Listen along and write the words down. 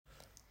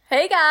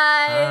Hey guys!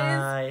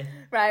 Hi.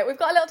 Right, we've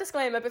got a little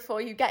disclaimer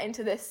before you get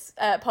into this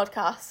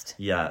podcast.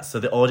 Yeah, so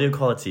the audio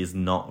quality is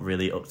not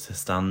really up to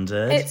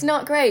standard. It's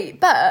not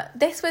great, but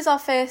this was our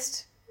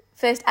first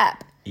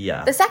ep.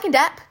 Yeah. The second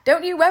ep,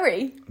 don't you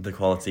worry. The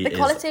quality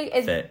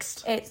is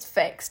fixed. It's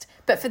fixed.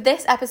 But for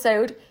this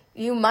episode,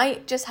 you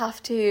might just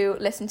have to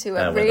listen to a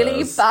Bear with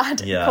really us.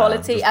 bad Yeah,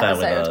 quality just bear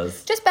with episode.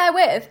 us. Just bear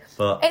with.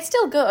 But It's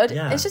still good.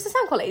 Yeah. It's just the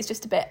sound quality is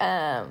just a bit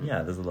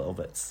yeah, there's a little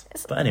bits.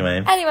 But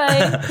anyway.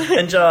 Anyway.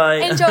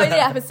 Enjoy. Enjoy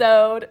the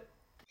episode.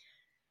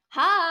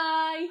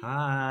 Hi.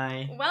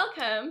 Hi.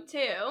 Welcome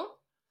to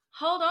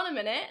Hold On a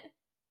Minute,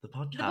 The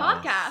podcast. the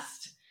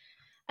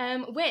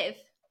podcast. With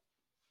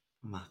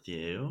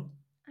Matthew.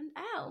 and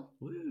Elle.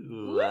 Woo.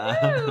 Woo!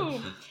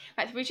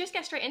 Right, so we just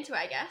get straight into it,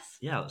 I guess.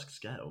 Yeah, let's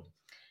go.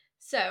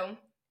 So,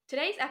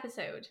 today's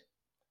episode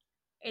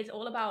is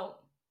all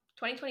about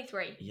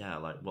 2023. Yeah,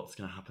 like what's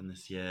going to happen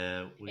this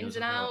year. Ins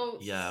and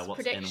outs, Yeah,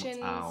 what's predictions.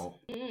 in, what's out.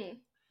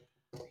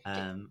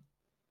 Mm.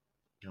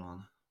 Go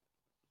on.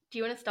 Do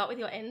you want to start with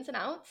your ins and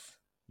outs?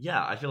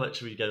 Yeah, I feel like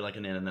should we go like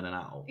an in and then an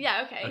out?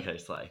 Yeah, okay. Okay,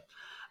 slay.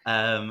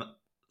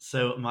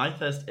 So my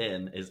first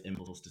in is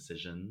impulse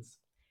decisions.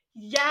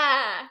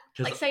 Yeah!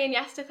 'Cause- Like saying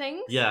yes to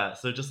things? Yeah,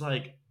 so just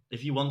like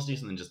if you want to do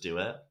something, just do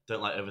it.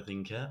 Don't like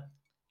overthink it.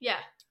 Yeah.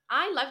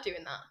 I love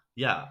doing that.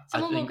 Yeah.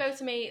 Someone will go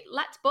to me,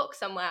 let's book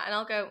somewhere, and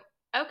I'll go,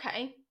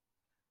 okay.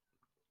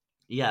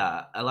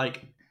 Yeah, I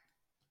like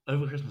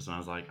over Christmas when I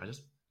was like, I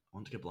just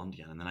want to go blonde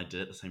again, and then I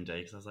did it the same day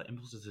because I was like,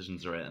 impulse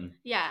decisions are in.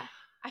 Yeah.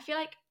 I feel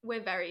like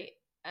we're very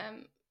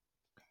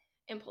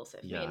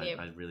impulsive, me and you.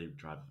 I really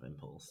drive with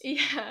impulse,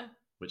 Yeah.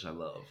 which I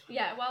love.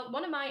 Yeah, well,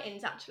 one of my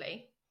ins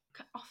actually,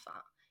 off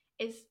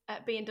that, is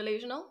being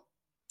delusional.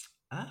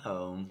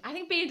 Oh. I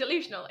think being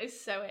delusional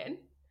is so in.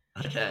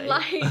 Okay.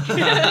 Like,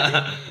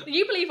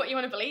 you believe what you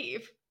want to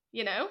believe,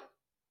 you know?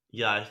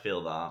 Yeah, I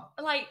feel that.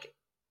 Like...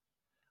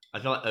 I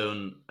feel like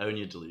own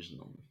your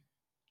delusional.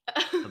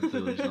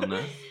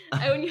 Delusionalness.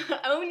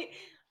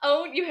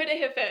 own, you heard it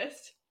here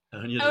first.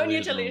 Own your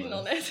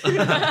delusionalness.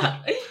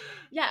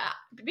 Yeah,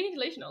 being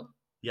delusional.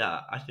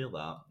 Yeah, I feel that.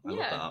 I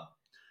Yeah. love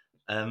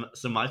that.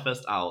 So my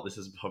first out, this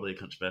is probably a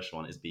controversial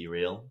one, is Be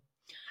Real.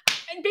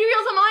 And Be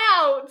Real's on my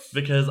outs!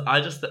 Because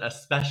I just,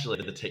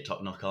 especially the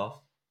TikTok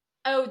knockoff.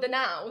 Oh, the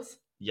nows.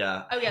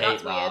 Yeah. Oh, yeah, hate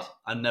that's that. weird.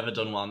 I've never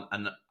done one,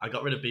 and I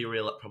got rid of Be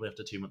Real probably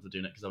after 2 months of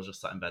doing it because I was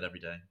just sat in bed every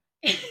day.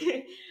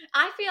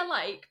 I feel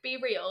like Be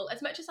Real,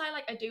 as much as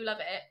I do love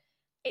it,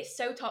 it's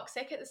so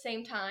toxic at the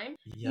same time.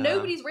 Yeah.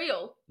 Nobody's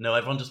real. No,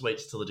 everyone just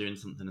waits till they're doing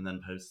something and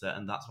then posts it,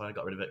 and that's why I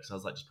got rid of it because I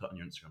was like, just put it on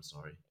your Instagram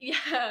story.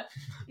 Yeah,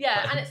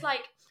 yeah, and it's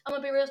like, oh, my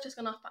Be Real's just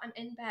gone off, but I'm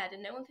in bed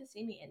and no one can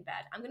see me in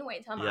bed. I'm gonna wait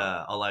until I'm out.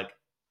 Yeah, or like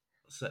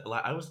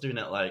I was doing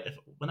it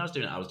when I was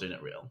doing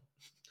it real.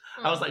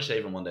 I was like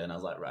shaving one day and I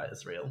was like, right,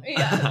 it's real.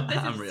 Yeah, this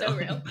I'm is real. so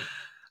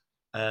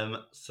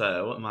real.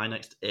 So my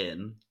next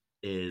in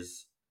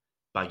is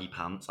baggy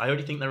pants. I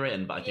already think they're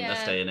in, but I think they're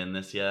staying in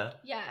this year.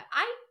 Yeah,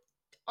 I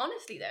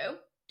honestly though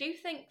do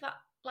think that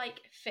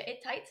like fitted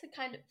tights are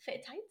kind of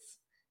fitted tights.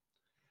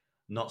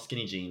 Not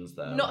skinny jeans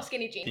though. Not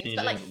skinny jeans, Skinny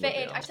but like jeans would be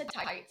fitted. on. I said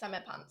tights. I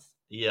meant pants.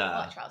 Yeah. Or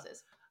like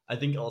trousers. I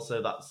think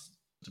also that's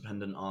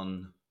dependent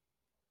on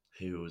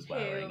who's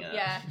wearing it.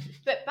 Yeah,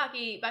 but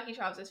baggy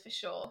trousers for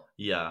sure.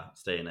 Yeah,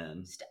 staying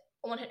in.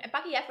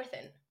 Baggy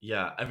everything.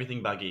 Yeah,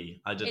 everything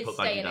baggy. I did Is put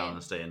baggy staying down in.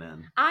 and staying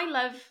in. I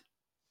love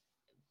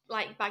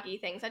like baggy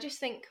things. I just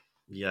think.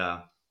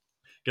 Yeah.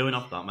 Going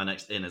off that, my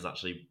next in is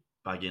actually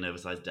baggy and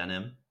oversized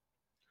denim.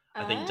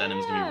 I think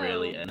denim's gonna be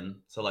really in.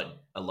 So like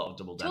a lot of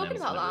double denims.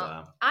 Talking about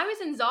everywhere. that, I was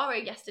in Zara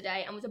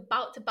yesterday and was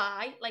about to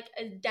buy like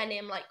a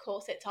denim like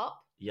corset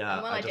top. Yeah,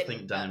 And well, I I just didn't,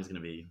 think but- denim's gonna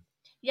be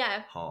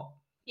Yeah, hot.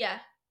 yeah.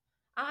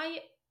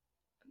 I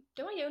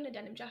own a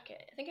denim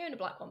jacket. I think I own a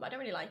black one, but I don't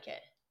really like it.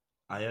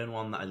 I own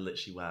one that I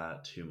literally wear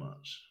too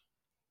much.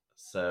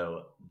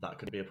 So that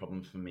could be a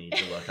problem for me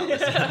to work out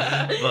this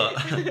year.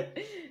 But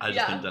I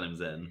just think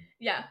denim's in.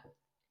 Yeah.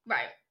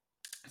 Right.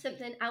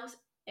 Something else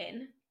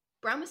in.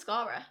 Brown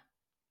mascara.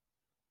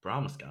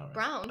 Brown mascara.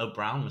 Brown. Oh,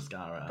 brown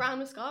mascara. Brown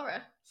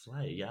mascara.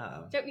 Slay,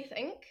 yeah. Don't you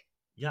think?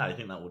 Yeah, I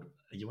think that would.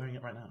 Are you wearing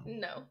it right now?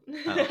 No.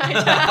 Oh.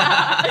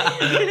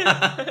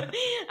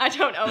 I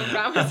don't own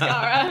brown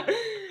mascara.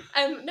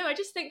 No, I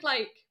just think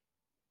like,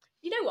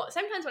 you know what?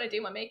 Sometimes when I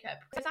do my makeup,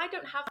 because I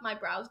don't have my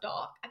brows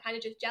dark, I kind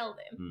of just gel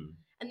them.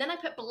 And then I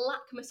put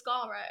black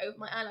mascara over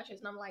my eyelashes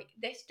and I'm like,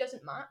 this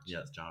doesn't match. Yeah,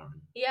 it's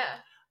jarring. Yeah.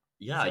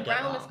 Yeah, So I get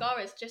brown that.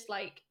 mascara is just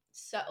like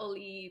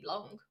subtly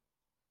long.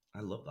 I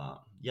love that.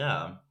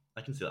 Yeah,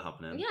 I can see that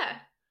happening. Yeah.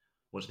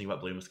 What do you think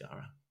about blue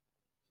mascara?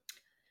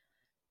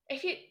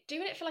 If you're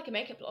doing it for like a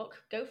makeup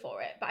look, go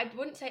for it. But I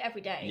wouldn't say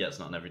every day. Yeah, it's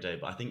not an everyday,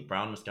 but I think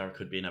brown mascara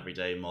could be an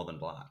everyday more than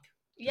black.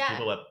 'Cause Yeah.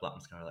 people wear black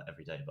mascara like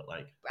every day, but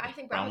like I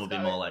think brown brown would be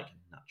mascara- more like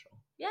natural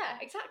Yeah,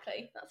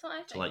 exactly. That's what I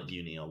think. to like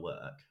uni or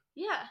work.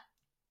 Yeah.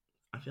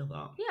 I feel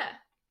that. Yeah.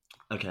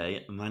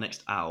 Okay, my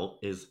next out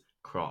is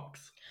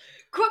Crocs.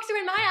 Crocs are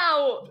in my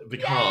out.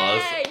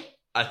 Because Yay!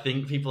 I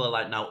think people are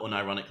like now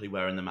unironically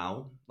wearing them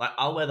out. Like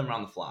I'll wear them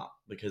around the flat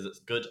because it's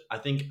good. I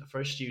think for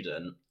a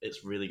student,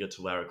 it's really good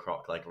to wear a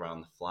Croc like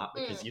around the flat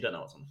because you don't know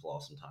what's on the floor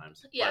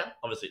sometimes. Yeah. Like,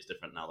 obviously, it's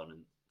different now that I'm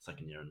in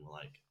second year and we're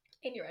like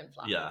in your own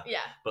flat. Yeah. Yeah.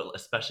 But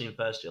especially in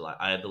first year, like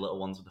I had the little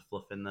ones with the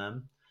fluff in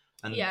them,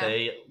 and Yeah.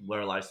 they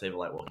were a lifesaver,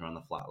 like walking around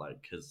the flat,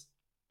 like because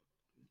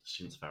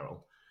students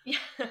feral. Yeah.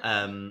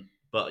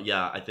 But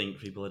yeah, I think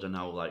people are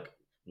now like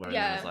wearing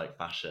them as like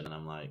fashion, and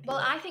I'm like, well,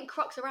 I think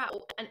Crocs are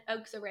out and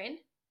Uggs are in.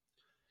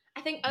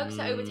 I think Uggs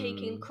are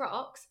overtaking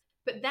Crocs,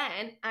 but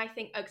then I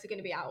think Uggs are going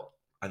to be out.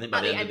 I think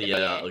by the end of the year,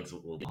 Uggs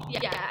will be out.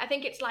 Yeah, I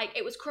think it's like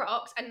it was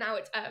Crocs and now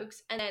it's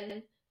Uggs, and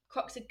then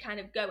Crocs are kind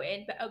of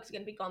going, but Uggs are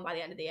going to be gone by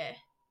the end of the year.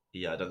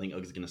 Yeah, I don't think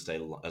Uggs are going to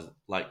stay as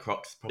like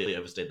Crocs probably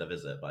overstayed their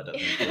visit, but I don't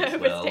think Uggs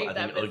will. I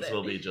think Uggs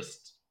will be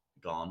just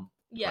gone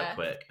quite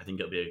quick. I think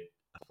it'll be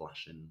a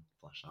flash in,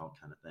 flash out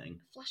kind of thing.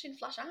 Flash in,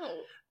 flash out.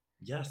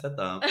 Yeah, I said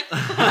that.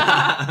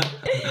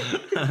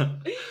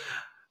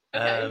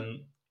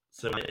 Okay.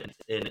 So my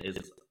in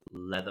is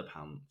leather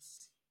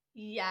pants.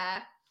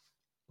 Yeah.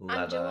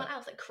 Leather. And do you know what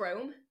else? Like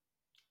chrome.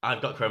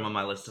 I've got chrome on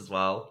my list as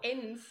well.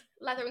 Ins,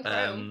 leather and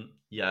chrome.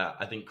 Yeah,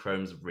 I think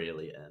chrome's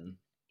really in.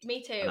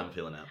 Me too. And I'm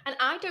feeling it. And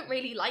I don't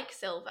really like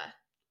silver.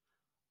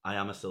 I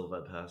am a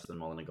silver person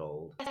more than a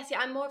gold. I see,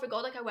 I'm more of a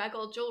gold, like I wear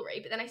gold jewellery,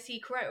 but then I see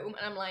chrome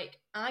and I'm like,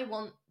 I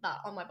want that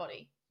on my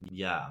body.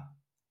 Yeah.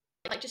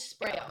 Like, just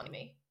spray it on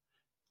me.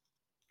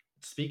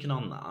 Speaking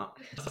on that,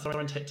 I saw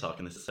on TikTok,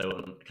 and this is so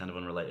kind of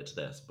unrelated to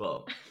this,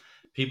 but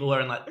people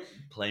wearing like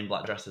plain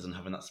black dresses and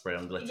having that spray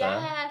on glitter.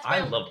 Yeah, I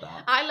love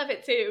that. I love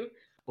it too.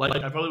 Like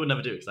I probably would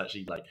never do it because I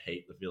actually like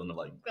hate the feeling of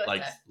like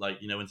glitter. like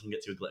you know when someone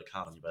gets you a glitter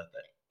card on your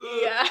birthday.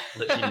 Yeah.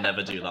 Literally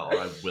never do that, or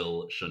I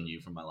will shun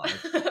you from my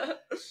life.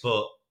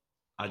 But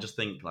I just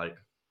think like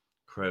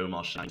chrome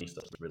or shiny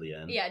stuff is really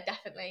in. Yeah,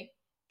 definitely.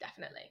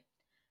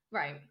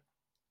 Right.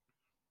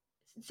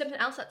 Something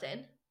else that's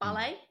in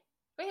ballet.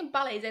 I think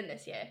ballet's in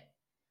this year,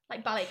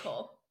 like ballet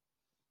core.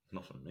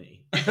 Not for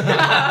me. No,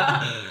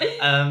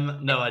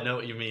 I know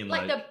what you mean.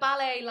 Like the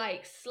ballet,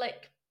 like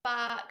slick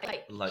back,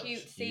 like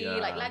cutesy, yeah.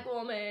 like leg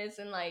warmers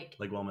and like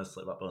leg warmers,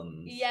 slick back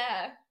buns.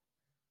 Yeah,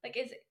 like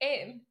it's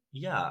in.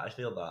 Yeah, I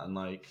feel that, and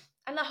like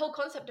and the whole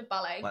concept of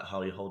ballet, like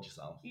how you hold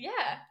yourself. Yeah.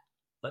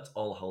 Let's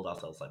all hold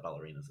ourselves like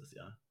ballerinas this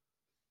year.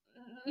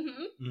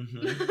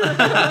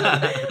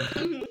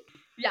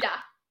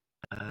 Yeah.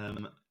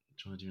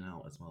 Do you want to do an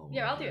out as well?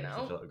 Yeah, I'll do an out.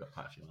 I feel like we've got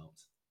quite a few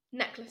outs.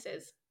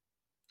 Necklaces.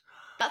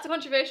 That's a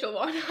controversial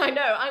one. I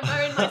know. I'm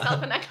wearing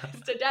myself a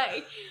necklace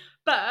today.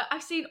 But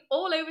I've seen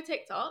all over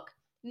TikTok,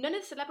 none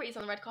of the celebrities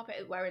on the red carpet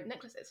are wearing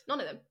necklaces. None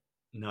of them.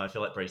 No, I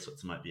feel like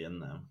bracelets might be in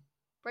though.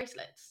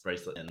 Bracelets?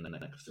 Bracelet in, and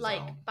necklaces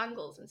like out.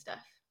 Bangles and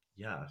stuff.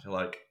 Yeah, I feel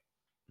like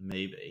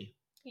maybe.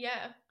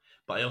 Yeah.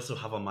 But I also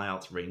have on my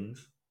outs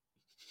rings.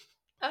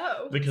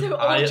 Oh. Because so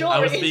I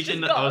was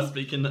speaking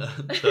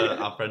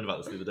to our friend about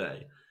this the other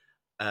day.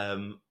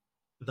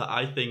 That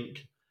I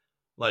think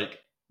like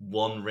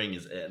one ring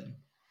is in.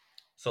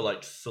 So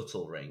like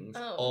subtle rings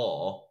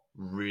or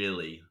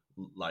really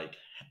like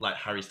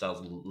Harry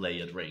Styles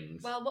layered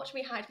rings. Well, watch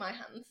me hide my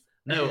hands.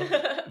 No,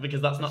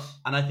 because that's not,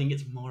 and I think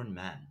it's more in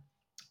men.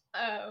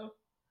 Oh.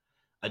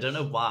 I don't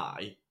know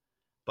why,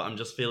 but I'm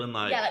just feeling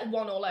like like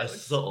one or loads. A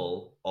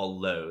subtle or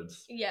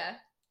loads. Yeah.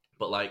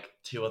 But like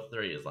 2 or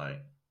 3 is like,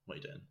 what are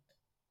you doing?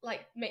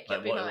 Like make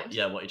up your mind.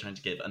 Yeah, what are you trying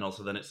to give? And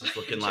also then it's just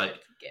looking like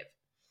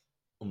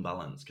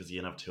unbalanced because you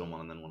can have 2 on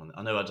one and then 1 on the...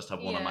 I know I just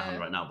have 1 on my hand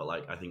right now, but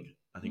like I think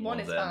one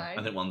one's is in. fine.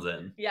 I think one's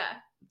in.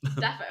 Yeah,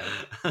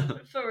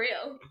 definitely. For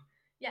real.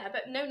 Yeah,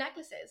 but no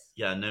necklaces.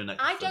 Yeah, no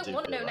necklaces. I don't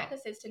want no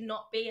necklaces to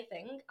not be a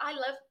thing. I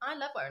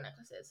love wearing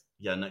necklaces.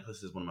 Yeah,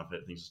 necklaces is one of my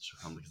favourite things to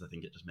chuck on because I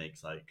think it just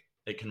makes like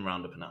it can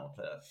round up an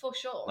outfit. For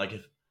sure. Like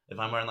if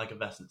I'm wearing like a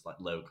vest and it's like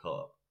low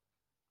cut,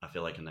 I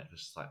feel like a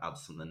necklace just like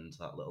adds something into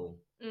that little.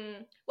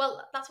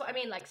 Well, that's what I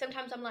mean. Like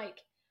sometimes I'm like,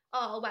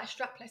 oh, I'll wear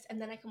strapless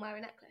and then I can wear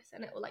a necklace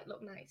and it will like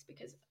look nice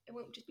because it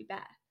won't just be bare.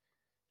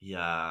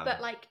 Yeah.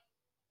 But like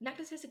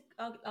necklaces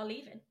are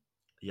leaving.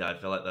 Yeah, I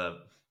feel like they're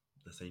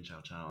saying ciao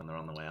ciao and they're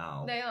on the way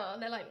out. They are.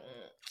 They're like,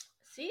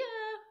 see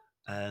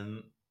ya.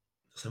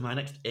 So my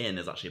next in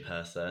is actually a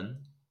person,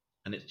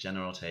 and it's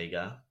Jenna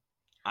Ortega.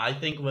 I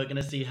think we're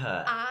gonna see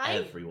her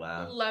everywhere.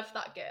 I love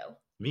that girl.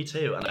 Me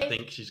too, and I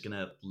think she's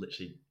gonna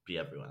literally be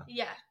everywhere.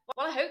 Yeah.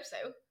 Well, I hope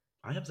so.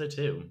 I hope so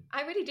too.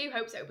 I really do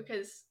hope so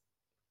because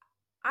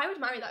I would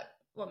marry that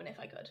woman if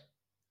I could.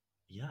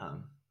 Yeah.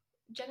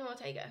 Jenna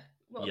Ortega.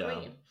 What a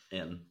queen.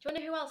 In. Do you want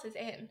to know who else is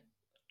in?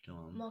 Go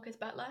on. Marcus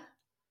Butler.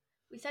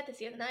 We said this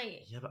the other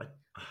night. Yeah, but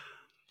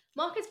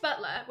Marcus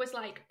Butler was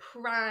like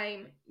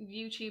prime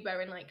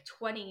YouTuber in like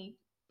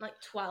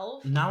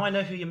 2012. Now I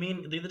know who you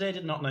mean. The other day I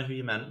did not know who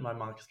you meant by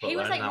Marcus Butler. He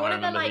was like one of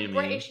the like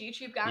British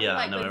YouTube guys,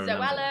 like with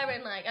Zoella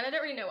and like, and I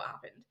don't really know what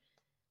happened.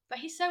 But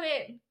he's so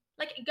in.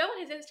 Like, go on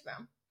his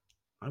Instagram.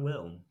 I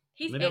will.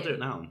 Maybe I'll do it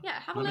now. Yeah,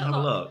 have a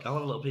look. I'll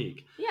have a little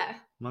peek. Yeah.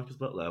 Marcus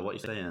Butler, what are you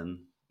saying?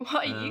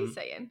 What are you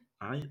saying?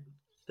 I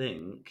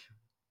think,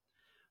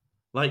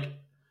 like,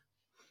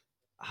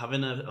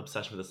 having an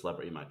obsession with a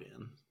celebrity might be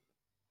in.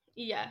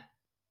 Yeah.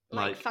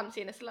 Like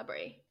fancying a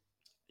celebrity.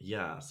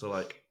 Yeah, so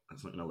like,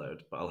 It's not going to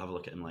load, but I'll have a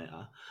look at him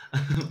later.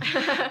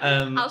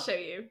 I'll show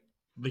you.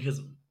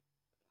 Because,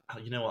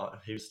 you know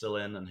what? Who's still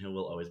in and who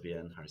will always be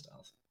in? Harry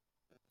Styles.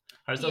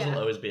 Harry Styles will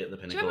always be at the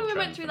pinnacle. Do you remember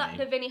we went through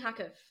the Vinnie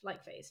Hacker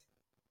phase?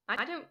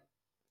 I don't.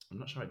 I'm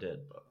not sure I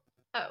did, but.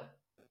 Oh.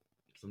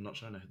 Because I'm not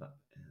sure I know who that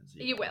is.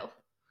 You will.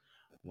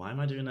 Why am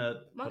I doing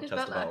a Marcus podcast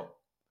Butler. about?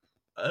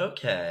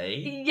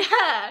 Okay.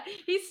 Yeah,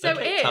 he's so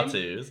in.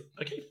 Tattoos.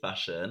 Okay,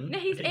 fashion. No,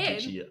 he's okay, in.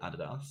 Gucci,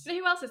 Adidas. You know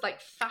who else is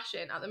like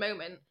fashion at the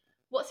moment?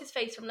 What's his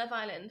face from Love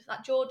Island?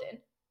 That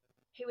Jordan,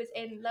 who was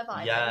in Love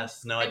Island.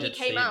 Yes, no, I did see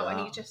that. And he came out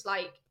and he's just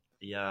like.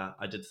 Yeah,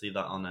 I did see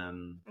that on.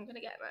 I'm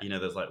gonna get it. You know,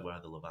 there's like where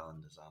the Love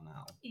Islanders are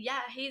now. Yeah,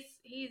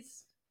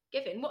 he's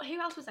giving. What? Who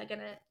else was I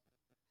gonna?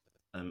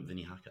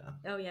 Vinnie Hacker.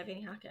 Oh yeah,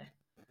 Vinnie Hacker.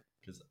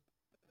 Because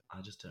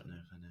I just don't know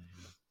if I know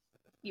who.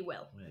 You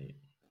will. Wait.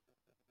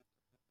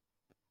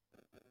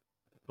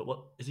 But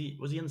what is he?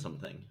 Was he in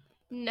something?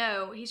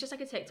 No, he's just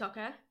like a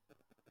TikToker.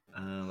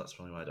 That's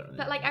probably why I don't really.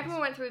 But like everyone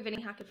went through a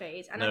Vinnie Hacker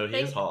phase, and no, I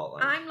think he's hot.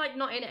 Like... I'm like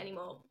not in it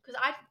anymore because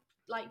I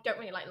like don't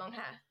really like long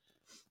hair.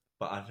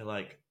 But I feel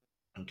like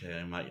okay,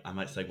 I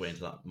might segue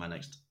into that my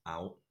next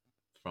out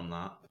from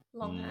that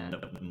long hair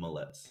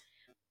mullets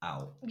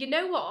out. You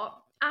know what?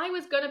 I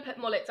was gonna put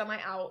mullets on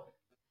my out,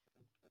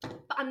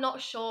 but I'm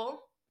not sure.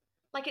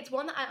 Like it's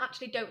one that I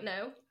actually don't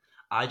know.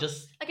 I don't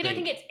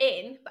think it's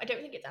in, but I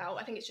don't think it's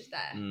out. I think it's just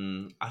there.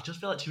 I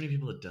just feel like too many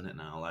people have done it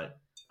now. Like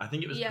I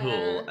think it was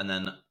cool, and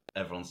then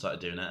everyone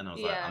started doing it, and I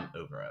was like, I'm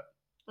over it.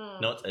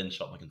 No, it's in.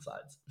 Shop back and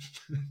sides.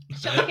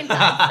 Shop back and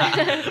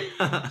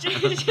sides.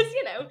 just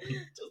you know.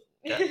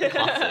 Just get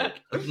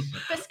classic. But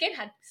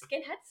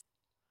skinheads.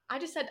 I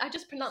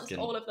just pronounced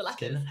all of the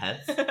letters.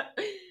 Skinheads.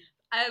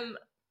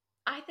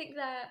 I think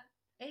they're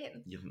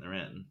in. You think they're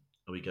in?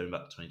 Are we going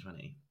back to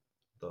 2020?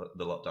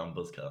 The lockdown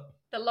buzz cut.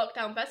 The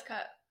lockdown buzz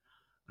cut.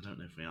 I don't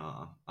know if we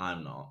are.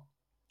 I'm not.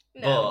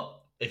 No.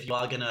 But if you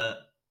are gonna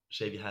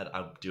shave your head,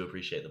 I do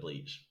appreciate the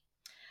bleach.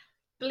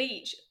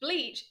 Bleach,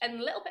 and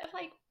a little bit of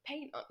like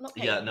paint, not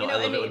paint. Yeah, no, you know I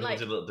love what it when like,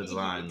 people do little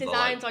designs.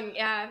 Designs like, on,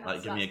 yeah.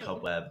 Like, give me a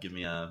cobweb, give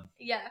me a.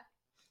 Yeah.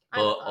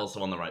 But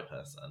also on the right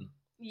person.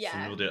 Yeah.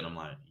 Some people do it, and I'm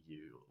like,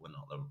 you were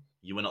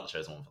not the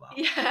chosen one for that.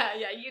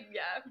 Yeah,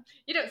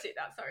 you don't see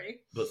that.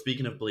 Sorry. But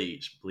speaking of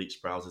bleach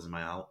brows is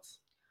my out.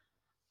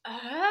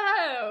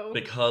 Oh.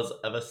 Because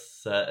of a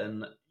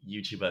certain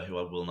YouTuber who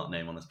I will not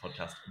name on this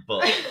podcast,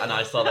 and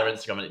I saw their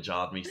Instagram and it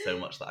jarred me so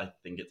much that I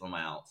think it's on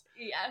my out.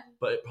 Yeah.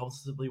 But it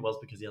possibly was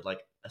because he had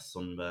like a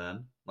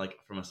sunburn, like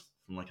from a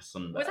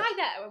sunburn. Was I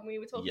there when we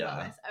were talking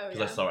about this? Oh,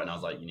 because I saw it and I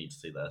was like, you need to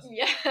see this.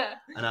 Yeah.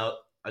 And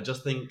I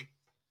just think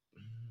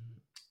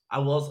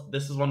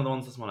this is one of the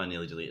ones. This one I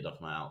nearly deleted off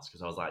my outs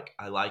because I was like,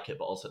 I like it,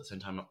 but also at the same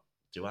time,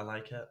 do I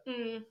like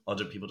it? Or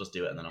do people just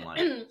do it and then I'm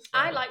like,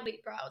 I like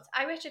bleach brows.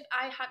 I wish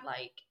I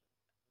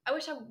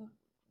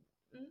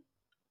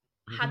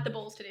had the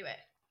balls to do it.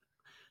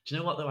 Do you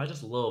know what though? I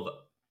just love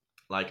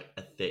like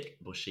a thick,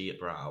 bushy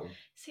brow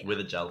with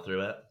a gel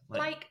through it.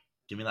 Like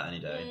give me that any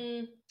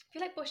day. I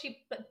feel like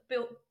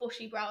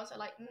bushy brows are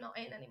like not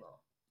in anymore.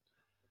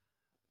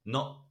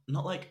 Not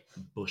like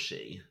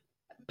bushy.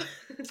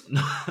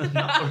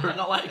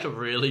 not like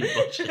really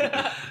bushy,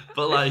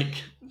 but like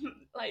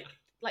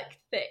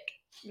thick,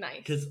 nice.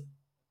 Because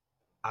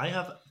I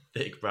have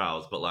thick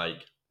brows, but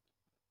like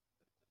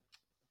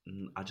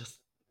I just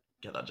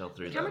get that gel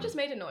through. The camera just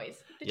made a noise.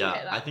 Did you hear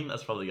that? I think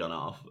that's probably gone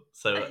off.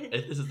 So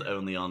if this is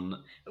only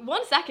on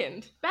 1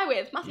 second, bear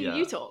with Matthew.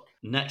 You talk.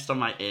 Next on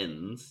my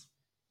ins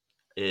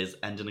is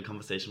ending a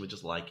conversation with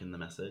just liking the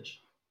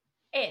message.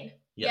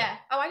 Yeah.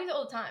 Oh, I do it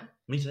all the time.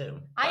 Me too.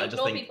 I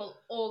ignore people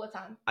all the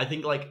time. I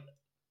think like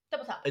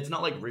double tap. It's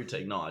not like rude to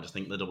ignore. I just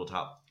think the double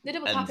tap. The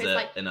double tap is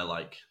like in a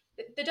like.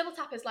 The double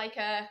tap is like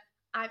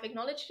I've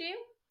acknowledged you.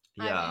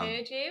 Yeah. I've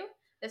heard you.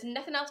 There's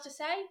nothing else to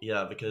say.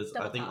 Yeah, because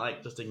double I think tap.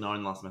 like just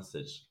ignoring the last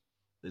message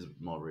is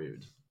more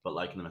rude. But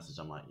liking the message,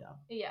 I'm like, yeah.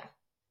 Yeah,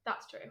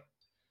 that's true.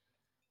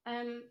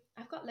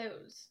 I've got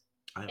loads.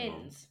 I have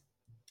ins.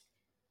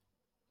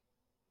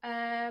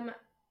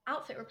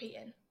 Outfit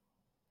repeating.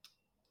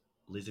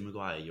 Lizzie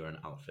McGuire, you're an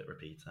outfit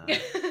repeater.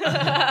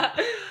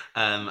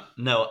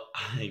 No,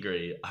 I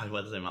agree. I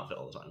wear the same outfit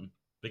all the time.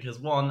 Because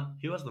one,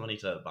 who has the money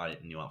to buy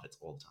new outfits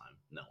all the time?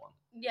 No one.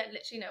 Yeah,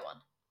 literally no one.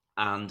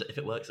 And if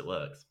it works, it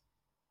works.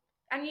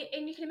 And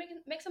you can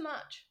mix and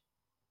match.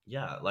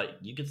 Yeah, like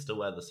you could still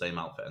wear the same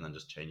outfit and then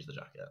just change the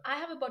jacket. I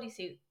have a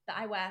bodysuit that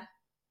I wear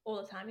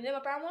all the time. You know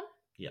my brown one?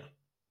 Yeah.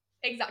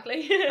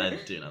 Exactly. I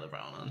do know the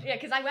brown one. Yeah,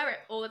 because I wear it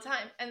all the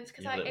time. And it's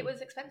because it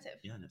was expensive.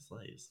 Yeah, and it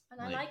slays.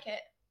 And I like it.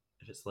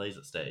 If it slays,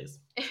 it stays.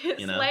 If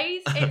it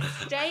slays, it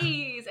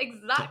stays.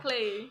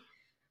 Exactly.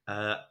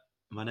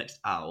 My next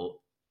out,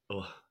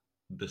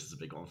 this is a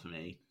big one for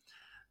me.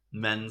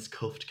 Men's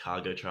cuffed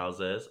cargo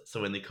trousers.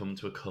 So when they come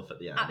to a cuff at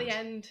the end. At the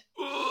end.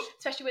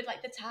 Especially with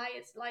like the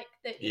ties, like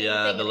the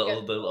the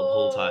little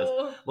pull ties.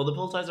 Well, the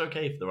pull ties are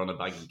okay if they're on a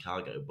baggy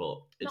cargo,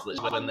 but it's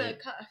literally not when on they the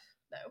cuff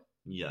though.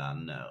 Yeah,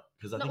 no,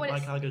 because I think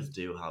my cargos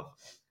do have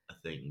a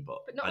thing, but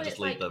I just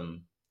leave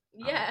them.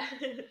 Yeah.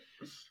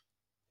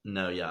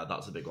 No, yeah,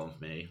 that's a big one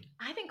for me.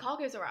 I think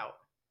cargos are out.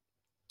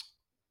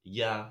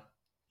 Yeah.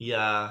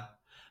 Yeah.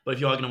 But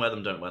if you are going to wear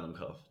them, don't wear them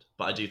cuffed.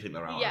 But I do think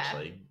they're out,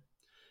 actually.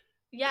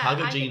 Yeah,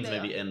 cargo jeans may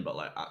be in, but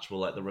like actual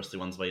like the rusty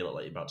ones where you look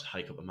like you're about to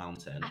hike up a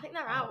mountain. I think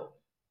they're out.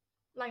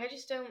 Like I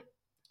just don't.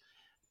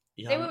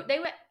 Yeah. They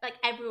were like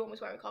everyone was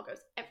wearing cargos,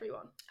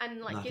 everyone,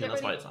 and like I think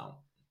that's why it's out.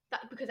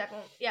 Because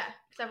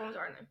everyone's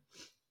wearing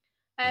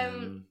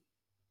them.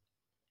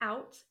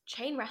 Out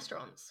chain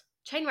restaurants.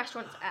 Chain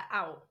restaurants are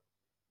out.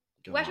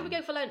 Where should we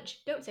go for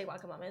lunch? Don't say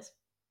Wagamama's.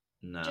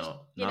 No,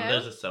 none of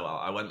those are so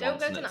out. I went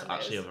once and it's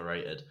actually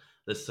overrated.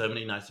 There's so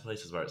many nicer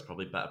places where it's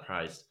probably better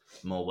priced,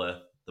 more worth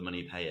the money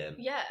you pay in.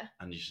 Yeah.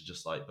 And you should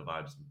just like the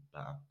vibes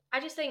better. I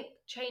just think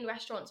chain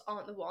restaurants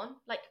aren't the one.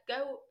 Like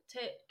go to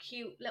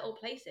cute little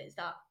places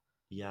that.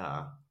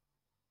 Yeah.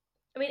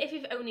 I mean, if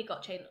you've only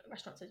got chain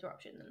restaurants as your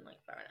option, then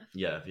like fair enough.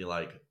 Yeah, if you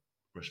like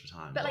rush for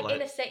time. But like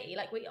in a city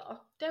like we are,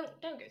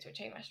 don't go to a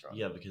chain restaurant.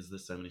 Yeah, because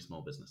there's so many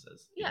small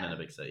businesses. Even in a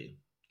big city.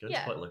 Go and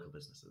support local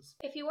businesses.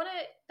 If you want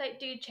to like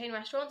do chain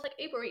restaurants, like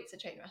Uber Eats a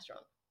chain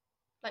restaurant.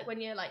 Like when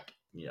you're like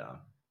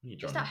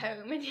just at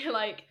home and you're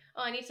like,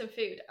 oh, I need some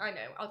food. I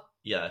know, I'll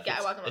get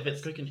a Wagamama's. If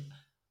it's cooking,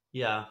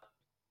 yeah.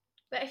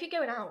 But if you're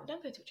going out,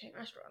 don't go to a chain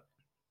restaurant.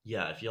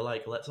 Yeah, if you're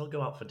like, let's all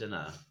go out for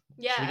dinner.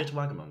 Yeah. Should we go to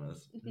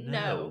Wagamama's?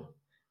 No.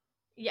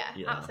 Yeah,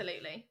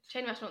 absolutely.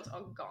 Chain restaurants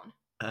are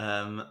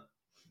gone.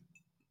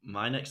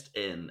 My next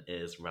in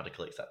is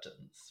radical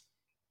acceptance.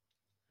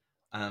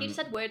 You just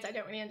said words I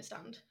don't really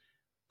understand.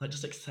 Like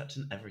just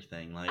accepting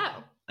everything, like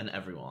and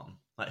everyone.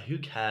 Like who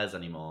cares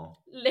anymore?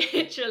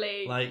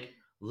 Literally. Like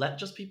let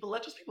just people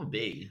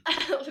be.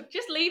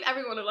 Just leave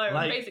everyone alone,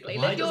 like, basically.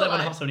 Why does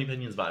everyone have so many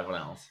opinions about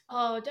everyone else?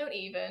 Oh, don't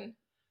even.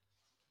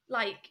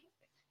 Like,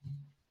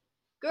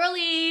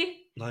 girly,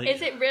 like,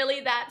 is it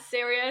really that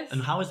serious?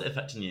 And how is it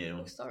affecting you?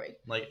 Oh, sorry.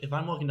 Like, if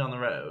I'm walking down the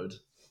road,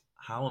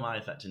 how am I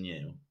affecting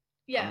you?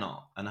 Yeah. I'm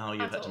not. And how are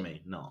you affecting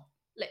me? Not.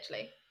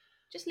 Literally.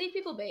 Just leave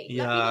people be.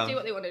 Yeah. Let people do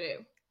what they want to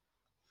do.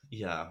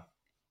 Yeah.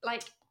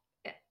 Like,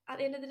 at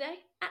the end of the day,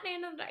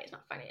 it's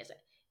not funny, is it?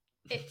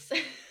 It's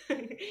you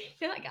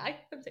know that guy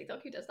from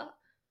TikTok who does that?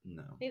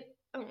 No.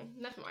 Oh,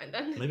 never mind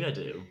then. Maybe I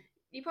do.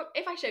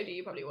 If I showed you,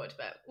 you probably would,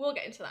 but we'll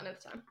get into that another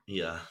time.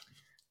 Yeah.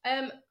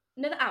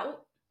 Another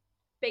out,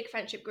 big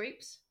friendship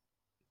groups.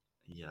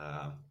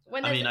 Yeah.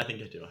 I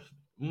think I do.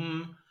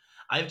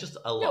 I have just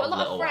a lot of little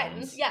little friends.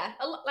 Ones. Yeah,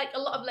 a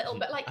lot of little,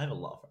 but like I have a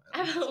lot of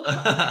friends.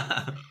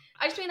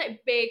 I just mean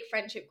like big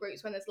friendship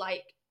groups when there's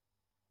like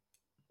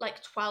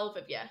 12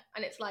 of you,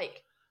 and it's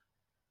like.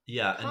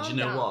 Yeah, and do you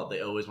know what?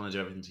 They always want to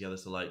do everything together.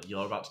 So, like,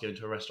 you're about to go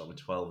into a restaurant with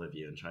 12 of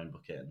you and try and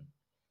book in.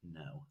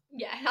 No.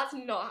 Yeah, that's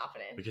not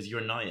happening. Because you're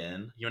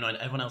annoying. You're annoying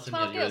everyone else in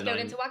here. 12 girls going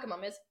into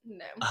Wagamama's?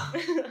 No.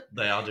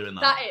 They are doing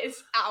that. That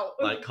is out.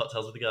 Like,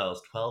 cocktails with the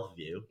girls, 12 of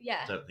you?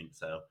 Yeah. Don't think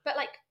so. But,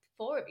 like,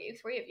 4 of you,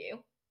 3 of you.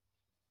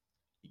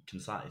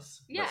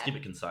 Concise. Yeah. Let's keep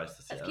it concise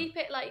this year. Let's keep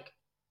it, like...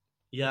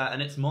 Yeah,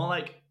 and it's more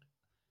like...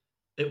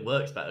 It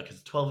works better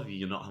because 12 of you,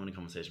 you're not having a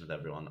conversation with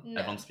everyone. No.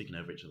 Everyone's speaking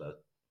over each other.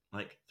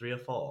 Like, 3 or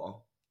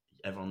 4...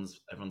 Everyone's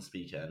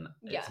speaking.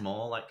 Yeah. It's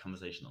more like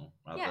conversational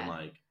rather than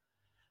like.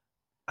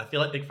 I feel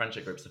like big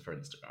friendship groups are for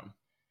Instagram.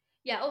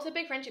 Yeah. Also,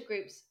 big friendship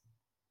groups,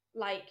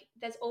 like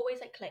there's always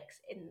like cliques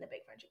in the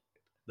big friendship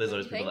group. There's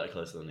always people that are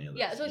closer than the others.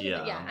 Yeah. There's always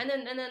people, and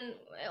then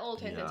it all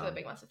turns into a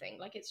big massive thing.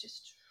 Like it's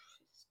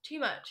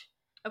too much.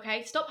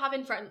 Okay, stop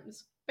having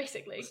friends.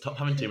 Basically, stop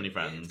having too many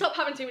friends. Stop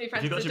having too many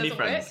friends. If you've got too many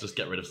friends, just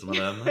get rid of some of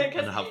them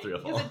and have 3 or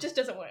 4. Because it just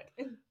doesn't work.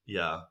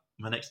 Yeah.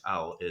 My next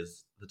out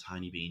is the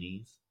tiny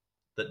beanies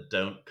that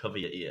don't cover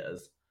your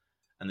ears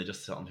and they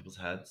just sit on people's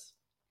heads.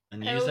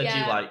 And you said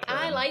you like them.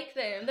 I like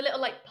them. The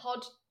little like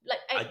pod, like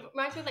it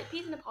reminds me of like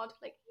peas in a pod.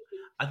 Like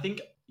I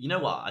think you know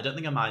what? I don't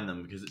think I mind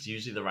them because it's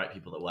usually the right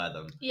people that wear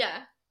them.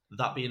 Yeah.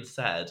 That being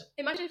said,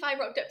 imagine if I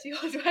rocked up to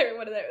yours wearing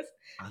one of those.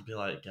 I'd be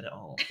like, get it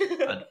all.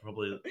 I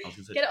was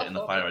gonna say get it in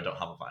the fire. I don't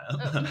have a fire.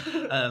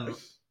 Oh.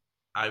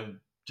 I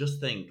just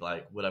think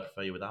like, would I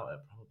prefer you without it?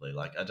 Probably.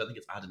 Like, I don't think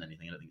it's adding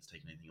anything. I don't think it's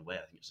taking anything away.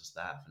 I think it's just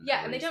there. For no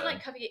and they don't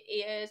like cover your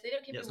ears. They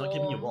don't keep you warm. It's not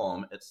keeping you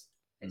warm. It's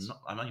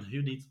not. I mean,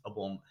 who needs a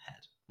warm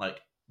head?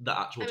 Like the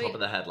actual top of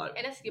the head. Like,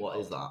 what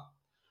is that?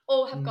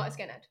 Or have got a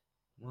skinhead.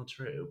 Well,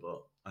 true,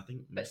 but I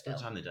think most of the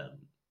time they don't.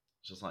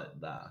 It's just like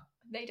there.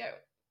 They don't.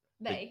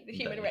 The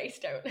human race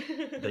don't.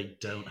 They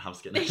don't have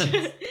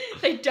skinheads.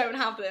 They don't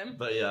have them.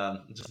 But yeah,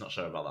 I'm just not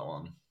sure about that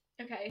one.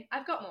 Okay,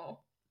 I've got more.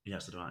 Yeah,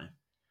 so do I.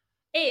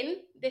 In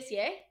this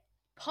year,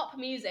 pop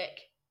music.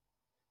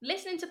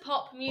 Listening to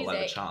pop music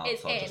like the charts,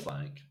 is in. Just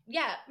like...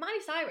 Yeah,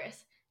 Miley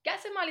Cyrus. Get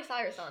some Miley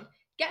Cyrus on.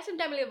 Get some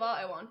Demi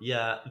Lovato on.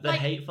 Yeah, the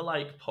hate for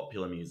like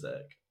popular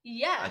music.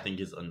 Yeah, I think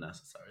is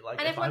unnecessary. Like,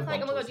 and everyone's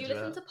like, "Oh my god, do you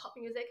listen to pop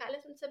music? I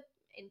listen to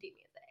indie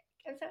music.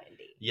 I'm so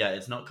indie." Yeah,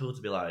 it's not cool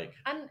to be like.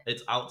 And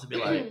it's out to be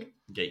like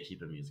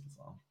gatekeeper music as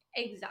well.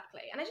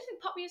 Exactly, and I just think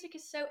pop music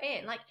is so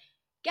in. Like,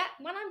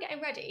 when I'm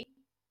getting ready,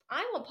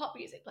 I want pop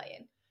music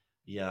playing.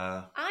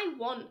 Yeah. I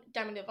want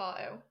Demi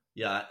Lovato.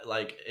 Yeah,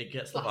 like it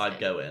gets the vibe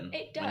going.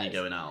 It does. When you're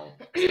going out,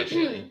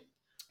 especially.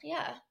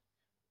 Yeah,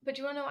 but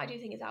do you want to know what I do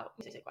think is out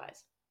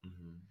music-wise?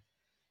 Mm-hmm.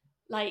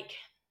 Like,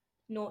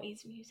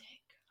 noughties music.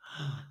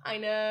 I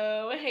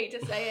know. I hate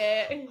to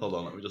say it. Hold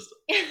on, let me just.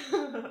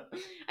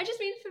 I just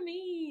mean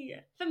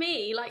for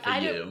me, like I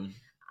don't.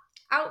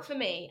 Out for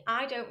me,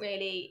 I don't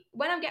really.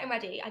 When I'm getting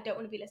ready, I don't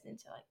want to be listening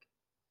to like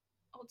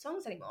old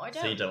songs anymore. I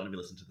don't. So you don't want to be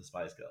listening to the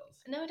Spice Girls?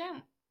 No, I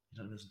don't. You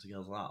don't listen to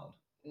Girls Aloud?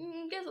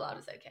 Girls Aloud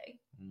is okay,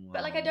 wow.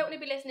 But like I don't want to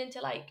be listening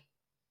to like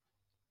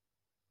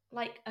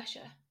Usher.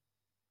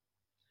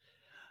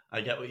 I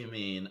get what you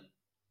mean.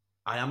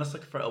 I am a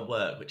sucker for it at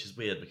work, which is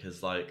weird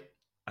because like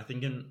I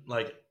think in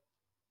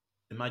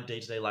my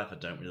day-to-day life I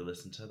don't really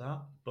listen to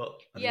that,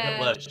 but I think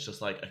at work it's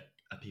just like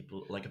a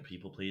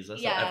people pleaser,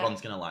 so everyone's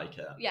gonna like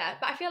it. Yeah,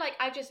 but I feel like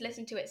I've just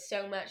listened to it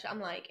so much that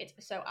I'm like, it's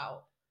so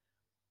out.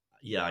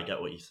 Yeah, I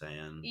get what you're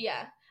saying.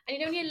 Yeah, and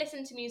you know when you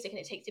listen to music and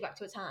it takes you back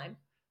to a time.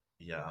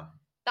 Yeah.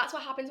 That's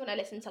what happens when I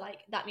listen to like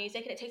that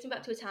music and it takes me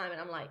back to a time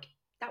and I'm like,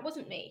 that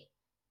wasn't me.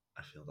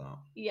 I feel that.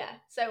 Yeah,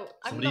 so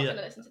I'm not going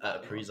to listen to that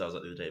at Prees I was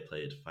at the other day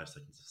played 5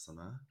 Seconds of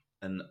Summer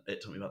and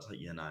it took me back to like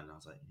year 9 and I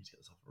was like, you need to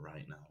get this off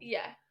right now.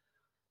 Yeah.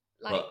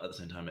 Like, but at the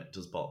same time it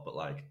does bop, but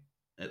like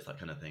it's that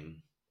kind of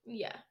thing.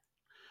 Yeah.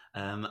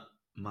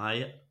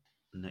 My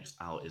next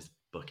out is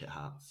bucket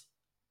hats.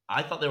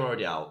 I thought they were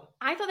already out.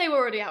 I thought they were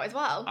already out as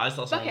well. I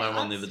saw someone wearing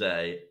one the other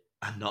day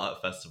and not at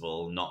a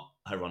festival, not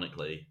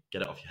ironically.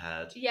 Get it off your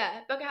head.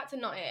 Yeah, bucket hats are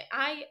not it.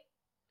 I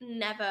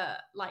never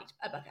liked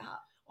a bucket hat.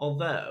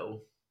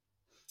 Although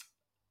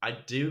I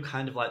do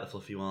kind of like the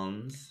fluffy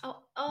ones.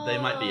 Oh, they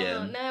might be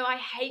in. No, I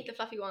hate the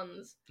fluffy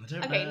ones. I don't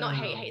know. Okay, not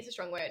hate. Hate's a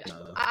strong word.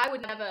 No. I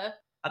would never.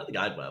 I don't think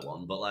I'd wear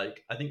one, but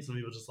like I think some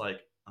people just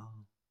like,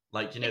 oh,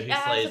 like you know who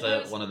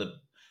slays one of the,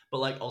 but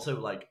like also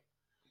like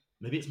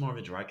maybe it's more of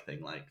a drag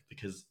thing, like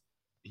because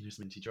you know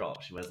Sminty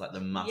Drop, she wears like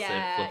the massive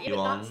fluffy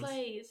ones. That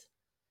slays.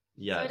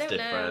 Yeah, so it's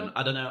different. Know.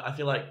 I don't know. I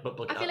feel like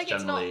bucket hats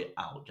generally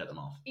out. Get them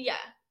off. Yeah,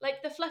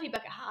 like the fluffy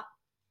bucket hat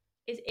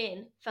is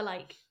in for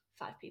like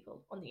 5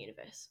 people on the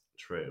universe.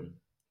 True.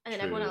 And then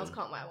everyone else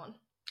can't wear one.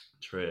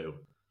 True.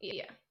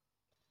 Yeah.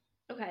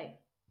 Okay.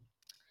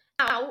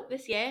 Out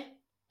this year,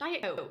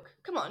 Diet Coke.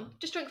 Come on,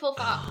 just drink full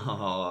fat.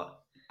 Oh,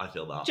 I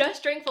feel that.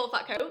 Just drink full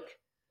fat Coke.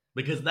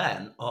 Because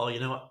then, you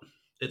know what?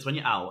 It's when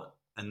you're out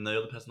and the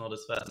other person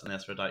orders first and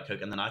asks for a Diet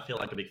Coke, and then I feel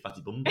like a big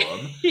fatty bum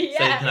bum. Yeah.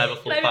 Saying, can I have a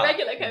full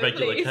fat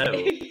regular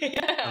Coke?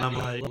 Yeah. And I'm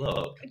like,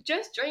 look.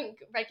 Just drink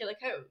regular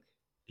Coke.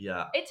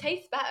 Yeah. It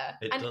tastes better.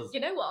 It does. You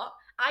know what?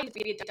 I used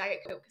to be a Diet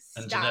Coke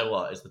stan. And do you know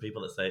what? It's the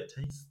people that say it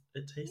tastes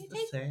the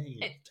same.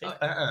 It tastes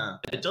better.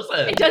 It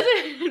doesn't. It doesn't.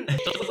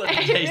 It doesn't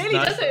taste really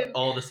nice doesn't.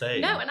 All the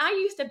same. No, and I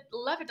used to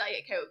love a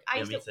Diet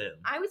Coke. Me too.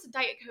 I was a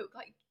Diet Coke,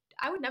 like,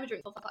 I would never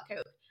drink full fat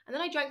Coke. And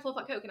then I drank full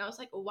fat Coke and I was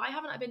like, well, why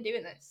haven't I been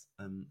doing this?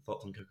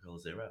 Thoughts on Coca-Cola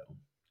Zero?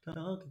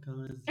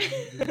 Coca-Cola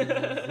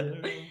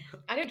Zero.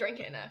 I don't drink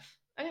it enough.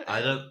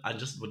 I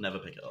just would never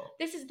pick it up.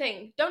 This is the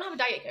thing. Don't have a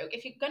Diet Coke.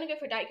 If you're going to go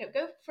for a Diet Coke,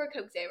 go for a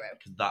Coke Zero.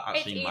 Because that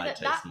actually might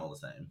taste more the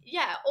same.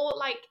 Yeah, or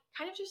like,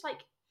 kind of just like...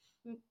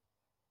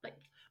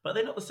 But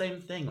they're not the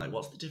same thing. Like,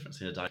 what's the difference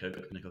between a Diet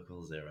Coke and a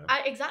Coca-Cola Zero?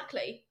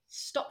 Exactly.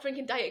 Stop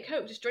drinking Diet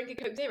Coke. Just drink a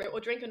Coke Zero or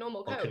drink a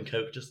normal Coke. Or can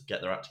Coke just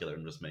get their act together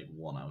and just make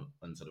one out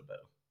instead of both?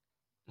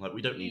 Like,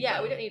 we don't need both.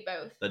 Yeah, we don't need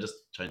both. They're just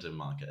trying to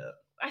market it.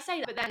 I say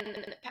that, but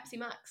then Pepsi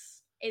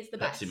Max is the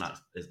best. Pepsi Max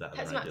is better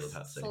than regular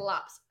Pepsi.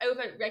 Slaps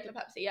over regular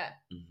Pepsi, yeah.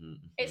 Mm-hmm.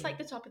 It's like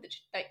the top of the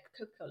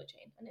Coca-Cola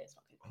chain. I know it's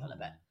not Coca-Cola,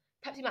 but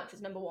Pepsi Max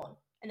is number 1.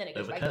 And then it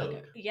goes over regular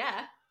Coke?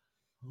 Yeah.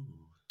 Ooh.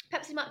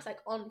 Pepsi Max like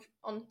on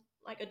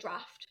like a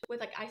draft with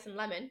like ice and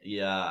lemon.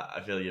 Yeah,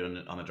 I feel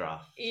you on a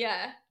draft.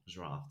 Yeah.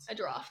 A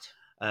draft.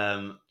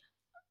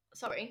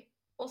 Sorry.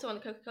 Also on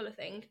the Coca-Cola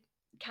thing,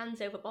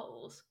 cans over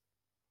bottles.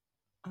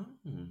 Oh.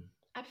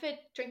 I prefer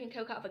drinking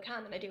Coke out of a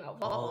can than I do out of a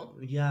bottle.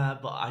 Yeah,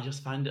 but I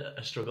just find it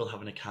a struggle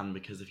having a can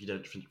because if you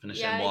don't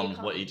finish it in one,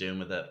 what are you doing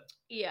with it?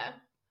 Yeah.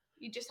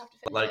 You just have to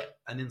finish it.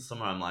 And in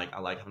summer, I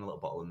like having a little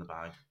bottle in the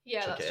bag.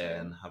 Yeah, chuck that's it true.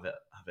 in, have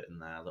it in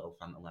there, a little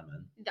Fanta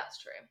lemon. That's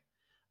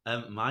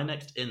true. My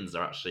next ins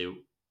are actually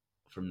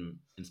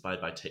inspired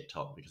by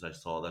TikTok because I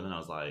saw them and I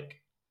was like,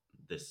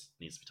 this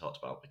needs to be talked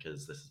about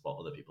because this is what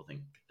other people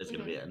think is going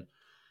to be in.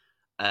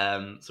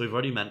 So we've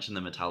already mentioned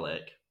the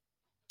metallic.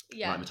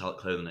 Yeah. Like metallic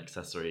clothing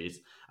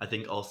accessories. I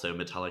think also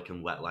metallic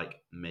and wet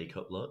like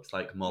makeup looks,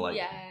 like more like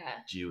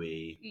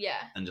dewy. Yeah.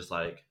 And just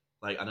like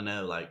I don't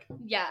know, like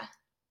yeah.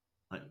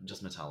 Like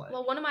just metallic.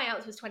 Well, one of my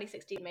outs was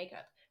 2016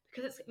 makeup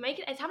because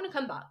it's having a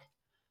comeback.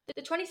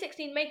 The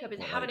 2016 makeup is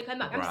having a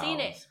comeback. I'm seeing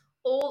it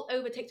all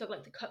over TikTok,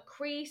 like the cut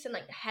crease and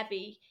like the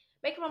heavy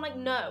makeup. I'm like,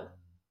 no,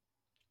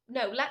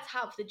 let's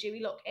have the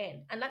dewy look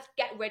in and let's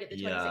get rid of the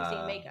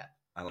 2016 makeup.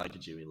 I like a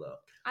dewy look.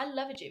 I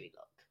love a dewy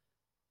look.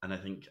 And I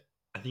think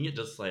it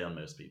does slay on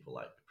most people.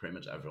 Like pretty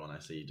much everyone I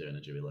see doing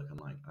a dewy look, I'm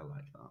like, I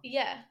like that.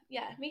 Yeah,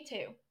 me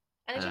too.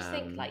 And I just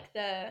think like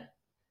the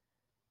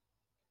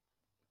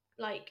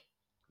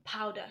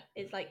powder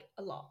is like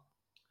a lot.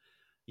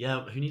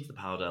 Yeah, who needs the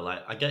powder? Like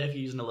I get if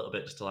you're using a little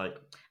bit just to like.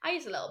 I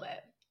use a little bit.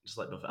 Just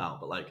like buff it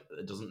out, but like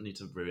it doesn't need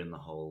to ruin the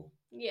whole.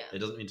 Yeah. It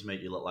doesn't need to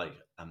make you look like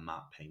a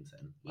matte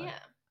painting. Like,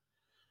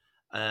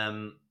 yeah.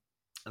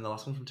 And the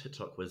last one from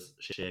TikTok was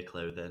sheer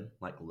clothing,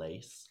 like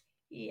lace.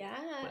 Yeah.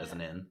 But as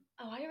an in.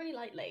 Oh, I don't really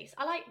like lace.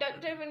 I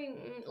don't really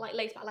like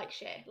lace, but I like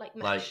sheer, like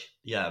mesh. Like,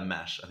 yeah,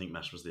 mesh. I think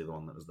mesh was the other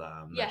one that was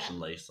there. Mesh and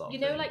lace sort of You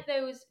know, thing. like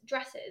those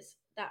dresses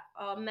that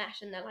are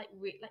mesh and they're like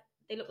like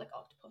they look like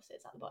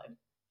octopuses at the bottom.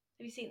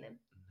 Have you seen them?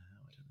 No, I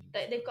don't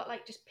think They've got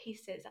like just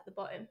pieces at the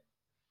bottom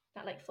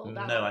that like fall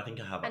down. No, I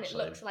think I have and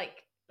actually. And it looks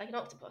like an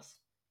octopus.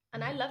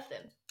 And I love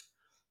them.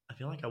 I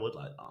feel like I would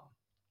like that.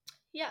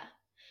 Yeah.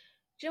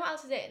 Do you know what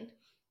else is in?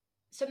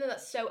 Something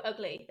that's so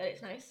ugly that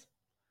it's nice.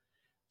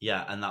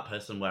 Yeah, and that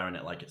person wearing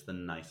it like it's the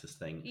nicest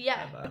thing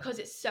ever. Because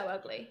it's so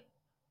ugly.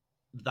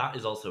 That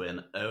is also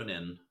in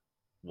owning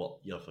what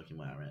you're fucking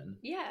wearing.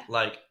 Yeah.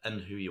 Like,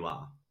 and who you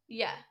are.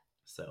 Yeah.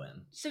 So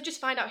in. So just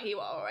find out who you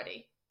are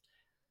already.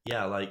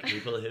 Yeah, like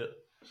people who,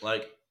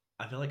 like,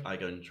 I feel like I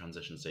go in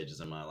transition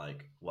stages in my,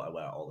 like, what I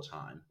wear all the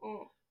time.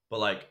 Mm. But,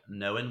 like,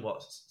 knowing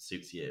what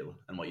suits you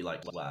and what you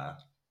like to wear,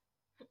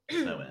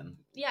 so in.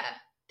 Yeah,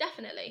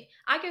 definitely.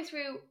 I go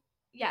through,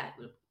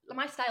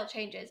 my style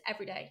changes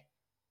every day.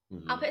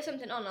 Mm-hmm. I'll put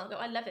something on and I'll go,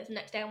 I love this. The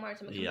next day I'm wearing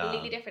something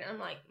completely different. And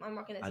I'm like, I'm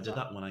rocking this. I did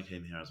that when I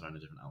came here. I was wearing a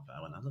different outfit.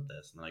 I went, I love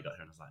this. And then I got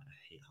here and I was like, I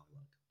hate how I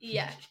look.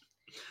 Yeah.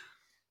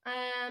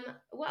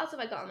 What else have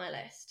I got on my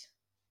list?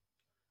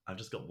 I've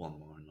just got one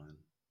more in mind.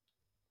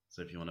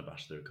 So if you want to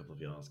bash through a couple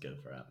of yours, go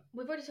for it.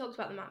 We've already talked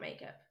about the matte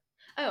makeup.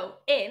 Oh,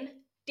 in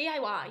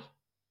DIY,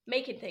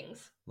 making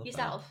things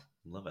yourself.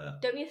 Love it.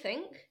 Don't you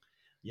think?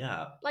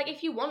 Yeah. Like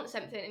if you want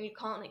something and you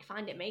can't like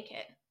find it, make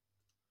it.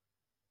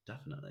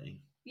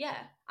 Definitely. Yeah,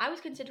 I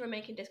was considering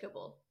making disco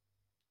ball.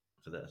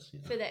 For this,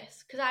 yeah. For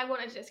this, because I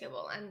wanted a disco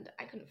ball and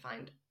I couldn't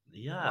find.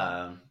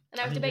 Yeah. One. And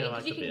I was debating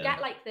because you can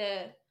get like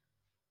the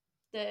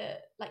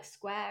like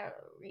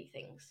squarey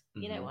things.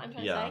 You know what I'm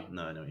trying to say? Yeah,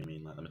 no, I know what you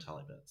mean, like the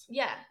metallic bits.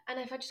 Yeah, and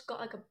if I just got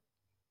like a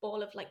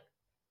ball of like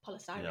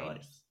polystyrene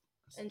like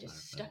and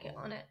just stuck it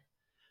on it.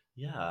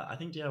 Yeah, I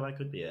think DIY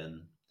could be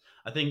in.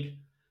 I think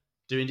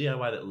doing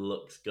DIY that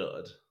looks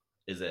good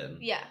is in.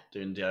 Yeah.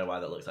 Doing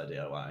DIY that looks like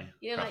DIY.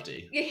 You know,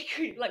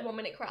 crafty. Like 1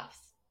 minute crafts.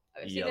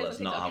 Yeah,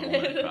 let's not have 1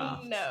 minute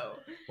crafts. No.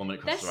 1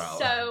 minute crafts are out.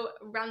 They're so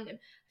random. Have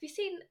you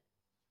seen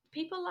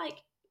people like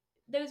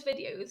those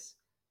videos?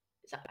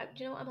 Do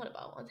you know what I'm on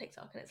about on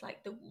TikTok? And it's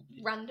like the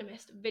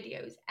randomest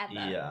videos ever.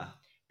 Yeah.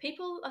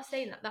 People are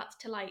saying that that's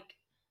to like.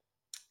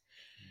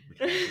 We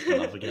can't just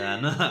go off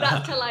again.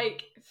 That's to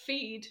like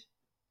feed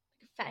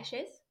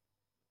fetishes.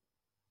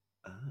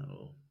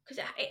 Oh.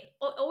 Because it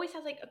always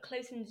has like a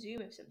close and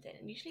zoom of something,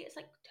 and usually it's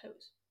like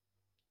toes.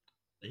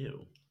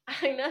 Ew.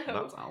 I know.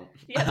 That's out.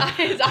 Yeah, that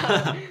is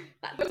out.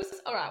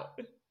 Those are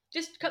out.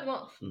 Just cut them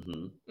off.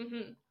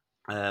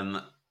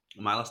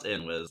 My last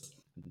in was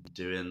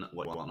doing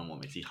what you want and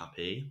what makes you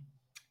happy.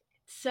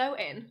 So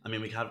in. I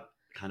mean, we have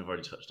kind of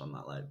already touched on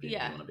that, like be who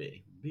you want to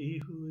be.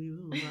 Be who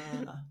you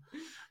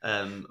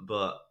are.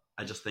 But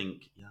I just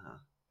think,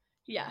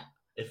 yeah.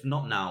 If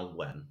not now,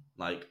 when?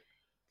 Like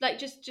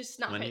just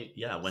snap when it.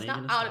 When snap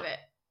are you gonna out of it.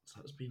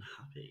 Start just being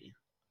happy.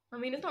 I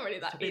mean, it's not really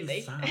that easy.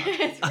 It's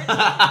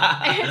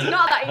it's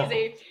not that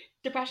easy.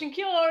 Depression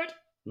cured.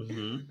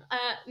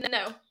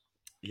 No.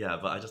 Yeah,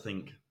 but I just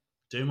think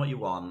doing what you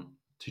want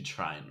to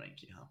try and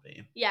make you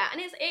happy. Yeah,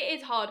 and it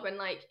is hard when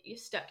like you're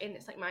stuck in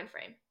this like mind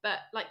frame. But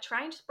like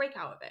try and just break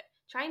out of it.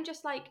 Try and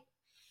just like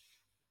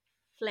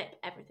flip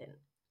everything.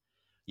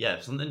 Yeah,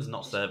 if something's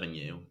not serving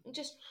you,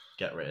 just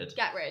get rid,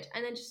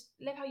 and then just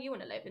live how you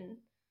want to live. And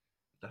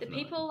definitely.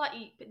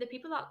 the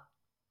people that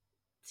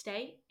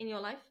stay in your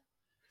life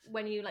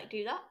when you like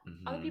do that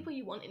are the people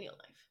you want in your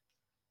life.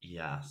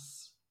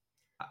 Yes.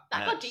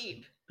 That got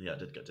deep. Yeah, it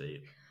did get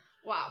deep.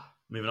 Wow.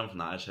 Moving on from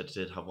that, I actually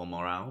did have one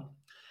more out,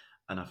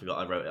 and I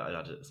forgot I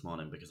added it this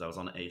morning because I was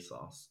on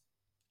ASOS,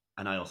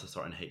 and I also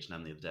saw it in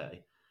H&M the other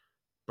day.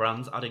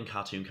 Brands adding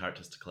cartoon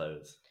characters to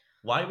clothes.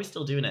 Why are we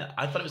still doing it?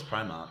 I thought it was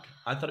Primark.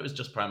 I thought it was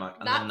just Primark,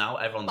 and then now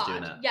everyone's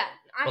doing it. Yeah,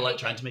 but like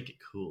trying to make it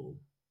cool,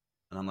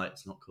 and I'm like,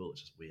 it's not cool.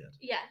 It's just weird.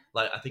 Yeah.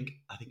 Like I think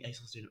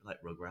ASOS doing it with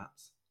like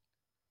Rugrats.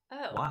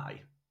 Oh.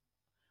 Why?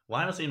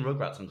 Why am I seeing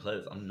Rugrats on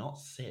clothes? I'm not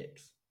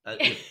 6.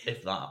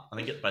 If that. I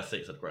think by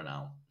 6 I'd grown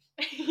out.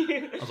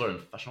 I was wearing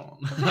fashion.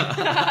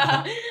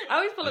 I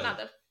was pulling out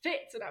the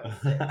fits when I was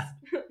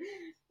 6.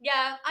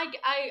 Yeah,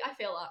 I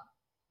feel that.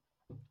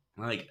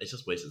 Like, it's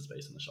just wasted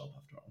space in the shop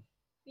after all.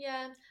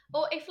 Yeah.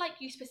 Or if like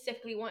you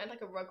specifically wanted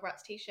like a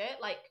Rugrats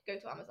t-shirt, like go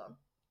to Amazon.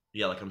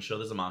 Yeah, like I'm sure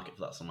there's a market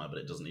for that somewhere, but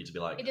it doesn't need to be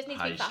like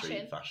high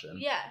street fashion.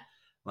 Yeah.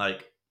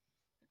 Like,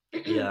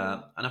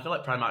 yeah, and I feel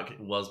like Primark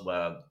was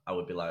where I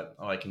would be like,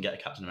 oh, I can get a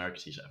Captain America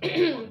t-shirt.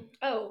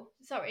 Oh,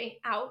 sorry,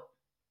 out.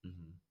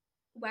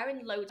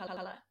 Wearing loads of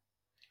colour.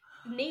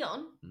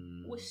 Neon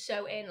was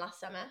so in last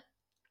summer.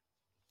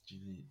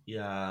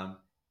 Yeah.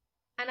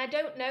 And I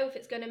don't know if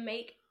it's going to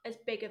make as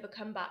big of a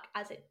comeback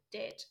as it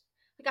did.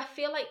 Like, I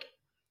feel like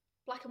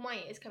black and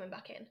white is coming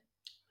back in.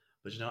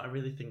 But you know what I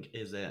really think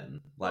is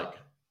in? Like, what?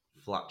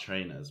 Flat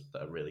trainers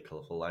that are really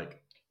colourful,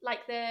 like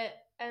the,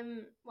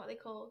 what are they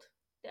called?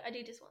 The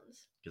Adidas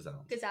ones.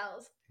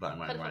 Gazelles. That I'm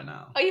wearing right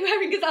now. Are you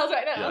wearing Gazelles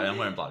right now? Yeah, I'm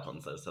wearing black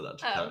ones though, so that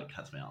kind of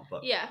cuts me out.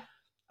 But yeah.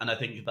 And I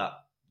think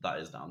that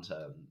is down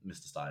to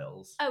Mr.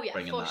 Styles. Oh yeah,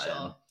 bringing for that sure.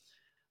 in.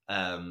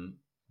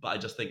 But I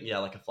just think, yeah,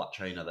 like a flat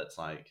trainer that's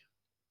like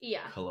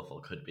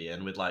colourful could be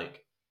in with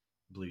like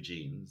blue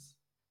jeans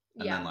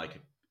and then like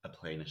a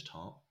plainish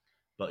top.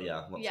 But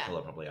yeah, lots of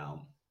colour probably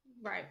out.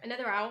 Right,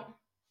 another out.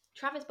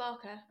 Travis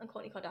Barker and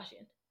Kourtney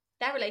Kardashian.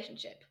 Their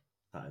relationship.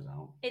 That is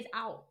out. Is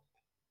out.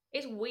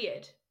 It's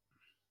weird.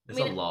 It's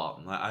a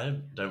lot. Like, I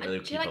don't really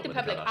keep up with the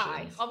public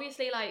eye.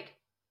 Obviously, like,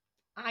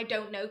 I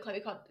don't know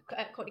Kourtney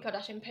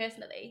Kardashian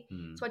personally,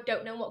 so I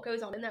don't know what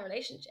goes on in their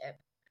relationship.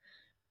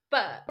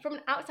 But from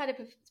an outsider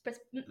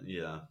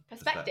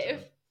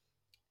perspective,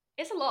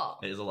 it's a lot.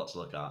 It is a lot to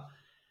look at.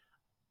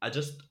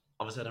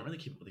 Obviously, I don't really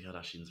keep up with the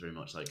Kardashians very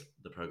much, like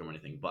the program or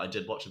anything, but I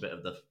did watch a bit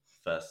of the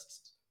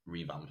first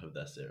revamp of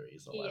their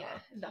series or whatever.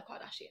 Yeah, the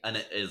Kardashians. And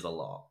it is a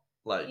lot.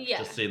 Like,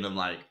 just seeing them,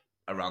 like,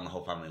 around the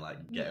whole family,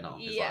 like, getting off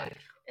is like...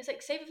 It's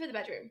like, save it for the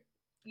bedroom.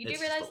 You do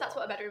realise that's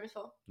what a bedroom is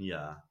for?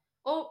 Yeah.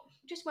 Or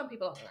just when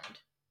people aren't around.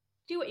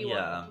 Do what you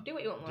want. Do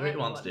what you want. Do what you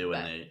want to do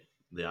when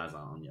the eyes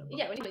aren't on you. But...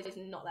 Yeah, when somebody's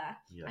not there.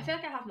 Yeah. I feel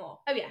like I have more.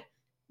 Oh, yeah.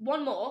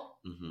 One more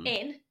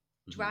in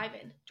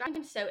driving.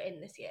 Driving's so in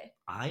this year.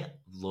 I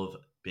love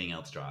being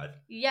able to drive.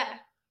 Yeah.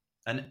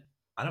 And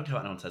I don't care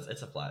what anyone says.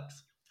 It's a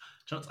flex.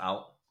 Do you know what's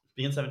out?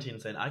 Being 17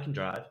 and saying, I can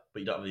drive, but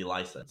you don't have any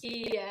license.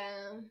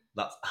 Yeah.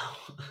 That's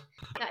out.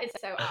 That is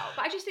so out.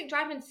 But I just think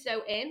driving's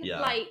so in.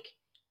 Yeah. Like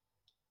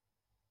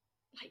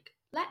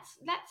let's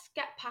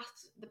get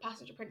past the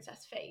passenger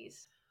princess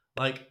phase.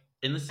 Like,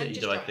 in the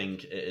city, I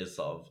think it is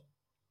sort of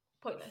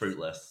pointless,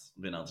 fruitless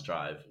being able to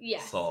drive.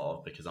 Yes. Sort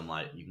of, because I'm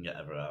like, you can get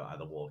everywhere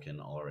either walking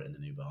or in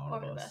an Uber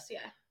or a bus.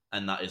 Yeah.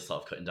 And that is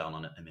sort of cutting down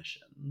on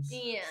emissions.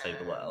 Yeah. Save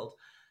the world.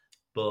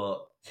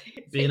 But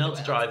being able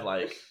to drive,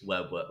 like,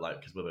 where we're, like,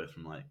 because we're both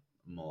from, like,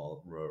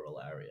 more rural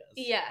areas.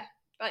 Yeah.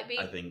 Like,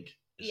 I think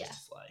it's just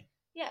a sleigh.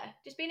 Yeah.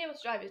 Just being able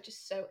to drive is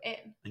just so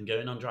in. And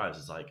going on drives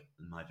is, like,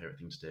 my favourite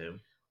thing to do.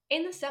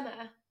 In the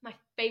summer, my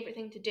favourite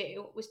thing to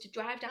do was to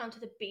drive down to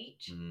the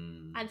beach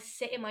and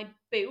sit in my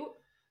boot.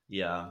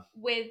 Yeah.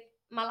 With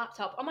my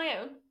laptop on my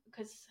own,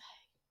 because...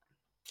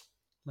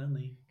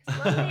 Lonely.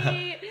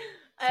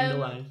 Single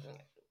life.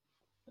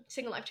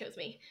 Single life chose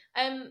me.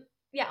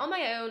 Yeah, on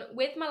my own,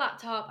 with my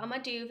laptop and my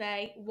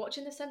duvet,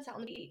 watching the sunset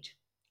on the beach.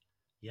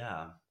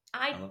 Yeah.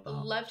 I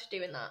loved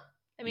doing that.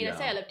 I mean, I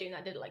say I love doing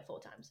that. I did it like 4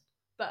 times.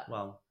 But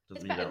well,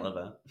 doesn't mean you don't love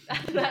it.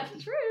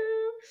 That's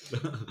true.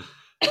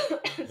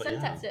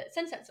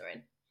 Sunsets are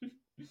in. I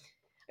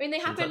mean, they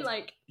happen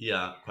like...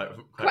 Yeah,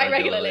 quite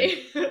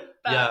regularly. But...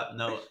 Yeah,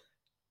 no.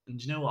 And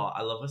do you know what?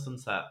 I love a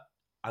sunset.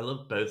 I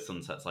love both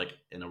sunsets, like,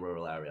 in a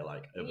rural area,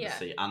 like, over the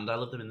sea. And I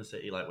love them in the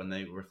city, like, when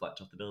they reflect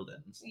off the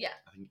buildings. Yeah.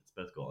 I think it's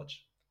both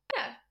gorge.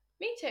 Yeah,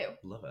 me too.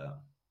 Love it.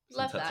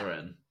 Sunsets are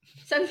in.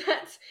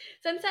 Sunsets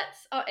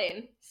are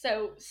in.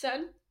 So,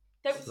 sun,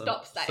 don't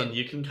stop staying. Sun,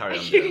 you can carry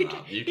on doing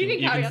that. You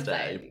can stay.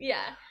 Staying.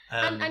 Yeah.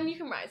 And you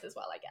can rise as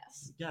well, I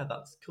guess. Yeah,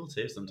 that's cool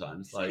too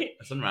sometimes. Like,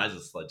 a sunrise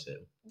is slow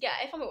too.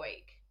 Yeah, if I'm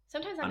awake.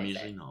 Sometimes I'm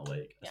usually not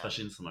awake,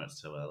 especially in summer, it's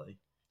too early.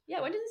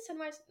 Yeah, when does the sun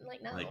rise,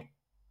 like, now? Like,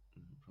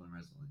 probably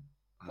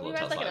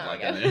rise like an hour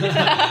ago.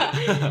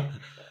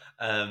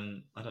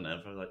 I don't know,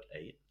 probably like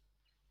 8,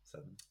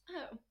 7.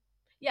 Oh.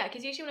 Yeah,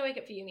 because usually when I wake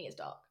up for uni, it's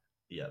dark.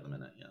 Yeah, at the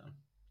minute, yeah.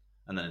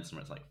 And then in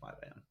summer, it's like 5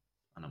 a.m.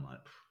 And I'm like,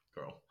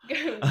 girl.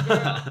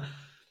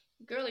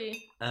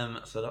 Girly.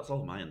 So that's all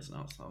of my ins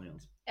now. It's all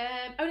yours.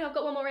 Oh no, I've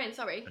got one more in,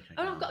 sorry. Okay,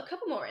 I've got a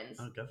couple more ins.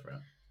 Oh, go for it.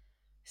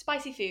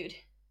 Spicy food.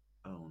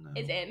 Oh no.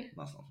 It's in.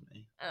 That's not for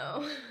me.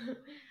 Oh.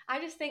 I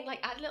just think, like,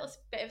 add a little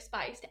bit of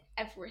spice to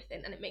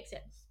everything and it makes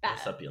it better.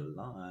 Spice up your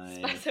life.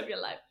 Spice up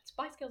your life.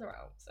 Spice Girls are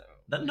out, so.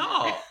 They're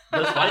not.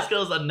 The Spice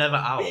Girls are never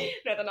out.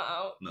 No, they're not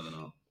out. No, they're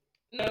not.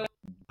 No. I can't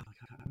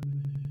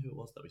remember who it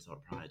was that we saw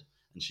at Pride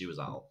and she was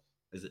out.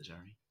 Is it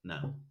Jerry?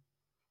 No.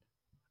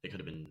 It could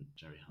have been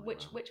Jerry Halliwell.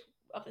 Which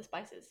of the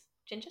spices?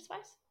 Ginger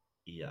spice?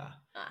 Yeah.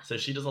 So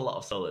she does a lot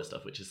of solo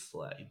stuff, which is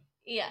slay.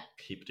 Yeah.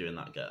 Keep doing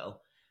that,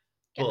 girl.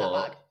 Get that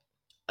bag.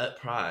 At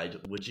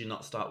Pride, would you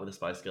not start with a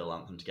Spice Girl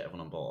anthem to get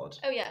everyone on board?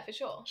 Oh yeah, for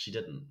sure. She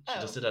didn't. She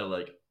just did her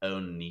like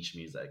own niche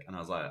music, and I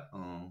was like,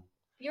 oh.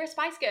 You're a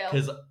Spice Girl.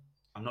 Because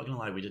I'm not gonna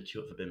lie, we did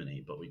queue up for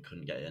Bimini, but we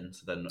couldn't get in.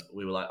 So then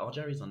we were like, oh,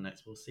 Jerry's on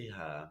next, we'll see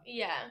her.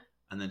 Yeah.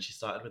 And then she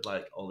started with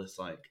like all this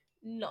like.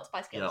 Not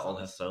Spice Girls. Yeah, all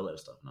her solo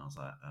stuff, and I was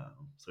like,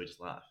 oh. So we just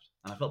left,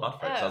 and I felt bad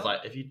for it because I was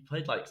like, if you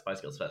played like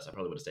Spice Girls first, I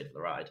probably would have stayed for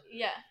the ride.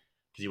 Yeah.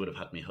 Because you would have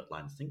had me hook,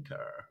 line,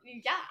 sinker.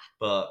 Yeah.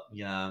 But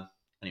yeah.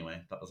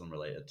 Anyway, that was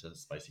unrelated to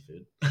spicy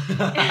food.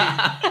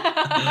 Yeah,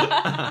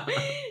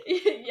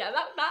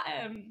 that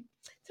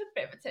took a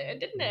bit of a turn,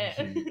 didn't it?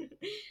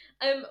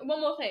 One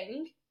more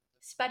thing.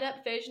 Sped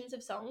up versions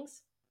of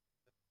songs.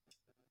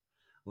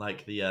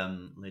 Like the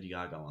Lady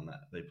Gaga one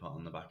that they put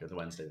on the back of the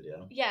Wednesday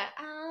video. Yeah,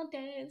 I'll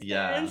dance,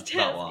 yeah, dance, dance.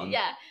 That one.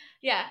 Yeah,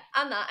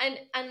 and that,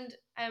 and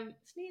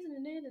sneezing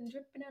and in and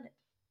dripping on it.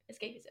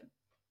 Escapism.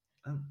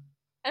 Oh.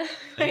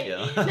 Thank you.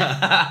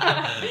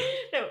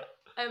 No.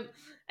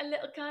 A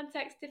little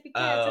context if you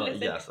care to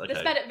listen. Yes, okay. The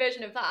sped up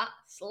version of that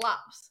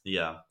slaps.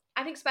 Yeah.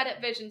 I think sped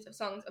up versions of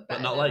songs are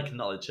better. But not like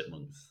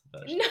Chipmunks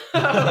version. No.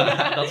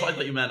 That's what I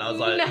thought you meant. I was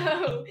like,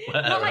 no,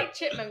 not like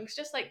Chipmunks,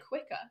 just like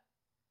quicker.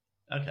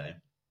 Okay,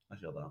 I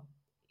feel that.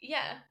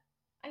 Yeah,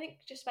 I think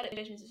just better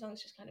versions of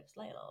songs just kind of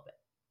slay a little bit.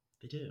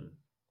 They do.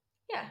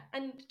 Yeah,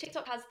 and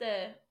TikTok has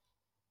the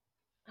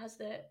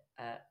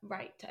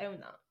right to own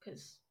that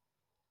because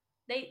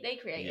they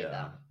created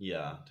that.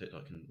 Yeah,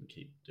 TikTok can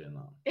keep doing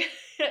that.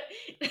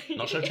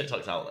 Not sure if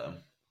TikTok's out though.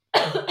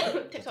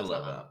 TikTok's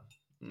not out.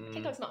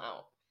 TikTok's not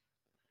out.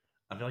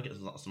 I feel like it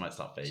might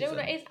start phasing. Do you know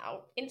what is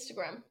out?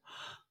 Instagram.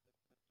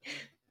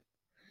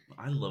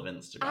 I love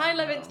Instagram. I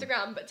love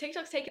Instagram, but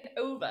TikTok's taken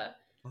over.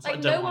 That's what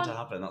I don't want to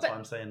happen. That's why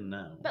I'm saying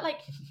no. But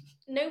like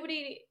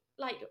nobody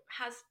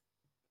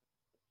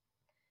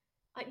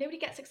nobody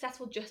gets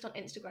successful just on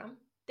Instagram.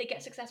 They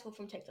get successful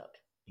from TikTok.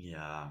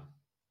 Yeah.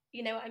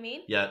 You know what I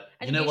mean? Yeah.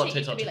 And you know what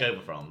TikTok took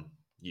over from?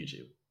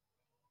 YouTube.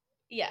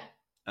 Yeah.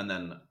 And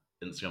then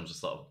Instagram's just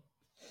sort of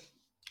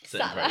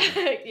sat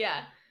there.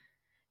 Yeah.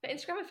 But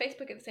Instagram and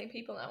Facebook are the same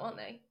people now, aren't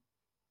they?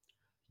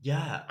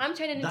 Yeah. I'm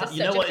turning into such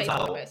a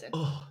Facebook person.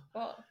 Oh.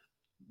 What?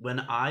 When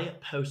I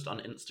post on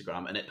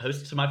Instagram and it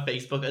posts to my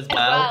Facebook as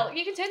well. Well,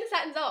 you can turn the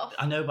settings off.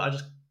 I know,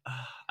 but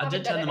I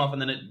did turn them off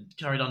and then it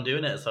carried on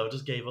doing it, so I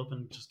just gave up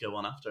and just go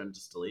on after and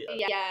just delete it.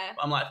 Yeah.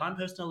 But I'm like, if I'm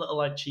posting a little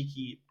like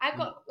cheeky... I've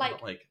got like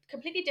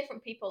completely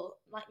different people.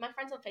 Like my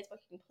friends on Facebook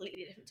are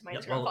completely different to my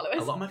Instagram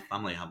followers. A lot of my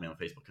family have me on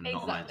Facebook and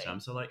not on my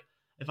Instagram, so like,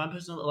 if I'm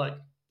posting a little like,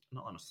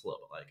 not on a slut,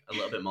 but like a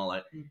little bit more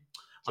like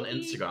on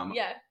Instagram.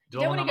 Yeah.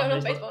 Do I want to go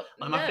on Facebook?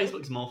 Like, my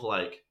Facebook's more for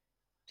like...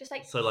 Just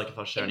like... So like if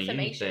I was sharing a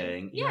uni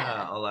thing,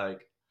 yeah, or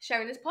like...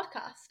 Sharing this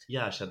podcast.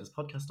 Yeah, I shared this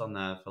podcast on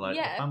there for like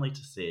the family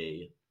to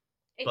see.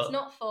 It's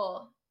not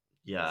for...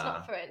 Yeah. It's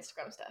not for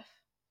Instagram stuff.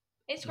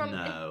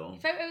 Instagram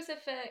photos are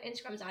for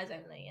Instagram's eyes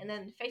only, and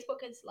then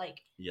Facebook is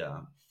like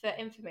for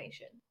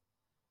information.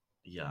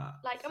 Yeah.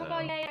 Like, oh my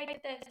god, yay, I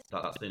did this.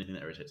 That's the only thing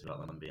that irritates me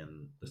about them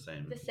being the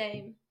same. The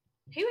same.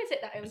 Who is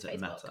it that owns Facebook?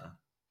 Meta.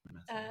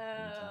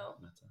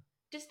 Meta.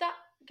 Does that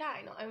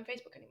guy not own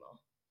Facebook anymore?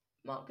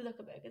 Mark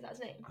Zuckerberg, is that his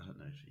name? I don't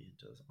know if he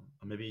does.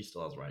 Maybe he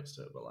still has rights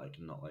to it, but like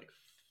not like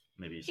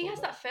maybe he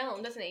has that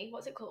film, doesn't he?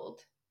 What's it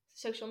called?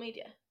 Social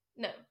Media?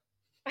 No.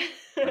 I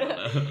don't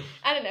know.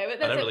 I don't know.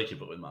 But I don't really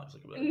keep up with Mark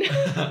Zuckerberg. Me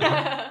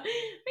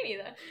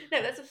neither.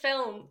 No, there's a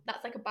film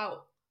that's like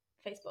about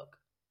Facebook.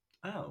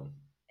 Oh.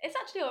 It's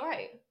actually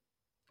alright.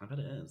 I bet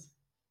it is.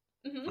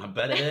 Mm-hmm. I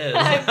bet it is.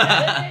 I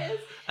bet it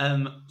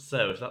is.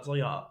 So if that's all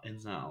your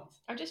ins and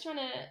outs. I'm just trying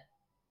to...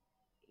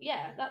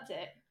 Yeah, that's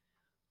it.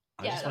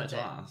 I just wanted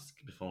to ask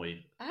before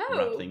we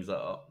wrap things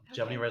up. Do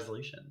you have any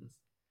resolutions?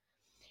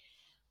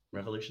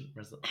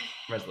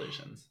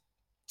 Resolutions?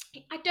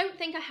 I don't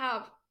think I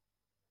have.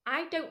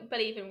 I don't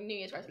believe in New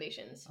Year's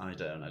resolutions. I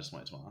don't. I just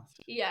wanted to ask.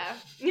 Yeah.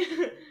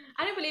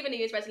 I don't believe in New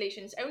Year's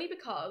resolutions only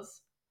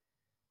because,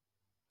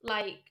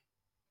 like,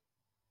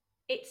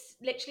 it's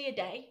literally a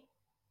day.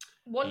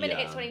 1 minute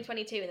it's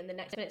 2022 and then the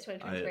next minute it's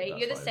 2023.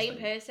 You're the same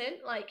person.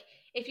 Like,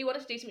 if you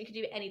wanted to do something, you could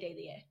do it any day of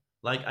the year.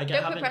 Like, I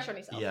get don't put pressure on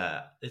yourself.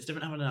 Yeah. It's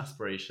different having an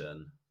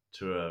aspiration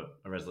to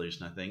a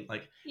resolution, I think.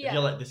 Like, if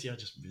you're like, this year I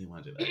just really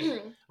want to do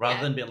this.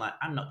 Rather than being like,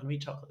 I'm not going to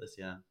eat chocolate this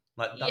year.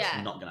 Like,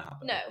 that's not going to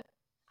happen. No.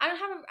 I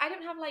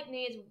don't have like New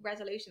Year's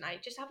resolution. I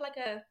just have like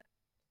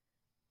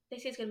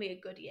this is gonna be a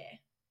good year.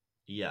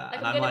 Yeah,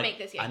 like, I'm gonna make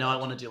this year. I know I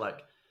want to do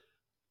like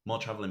more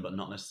traveling, but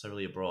not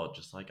necessarily abroad.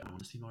 Just like I want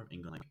to see more of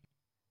England. Like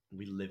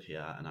we live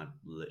here, and I've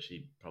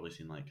literally probably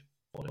seen like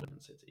 4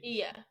 different cities.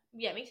 Yeah,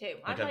 me too.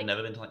 Like I've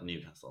never been to like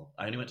Newcastle.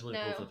 I only went to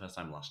Liverpool for the first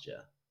time last year.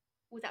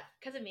 Was that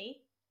because of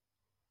me?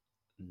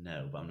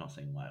 No, but I'm not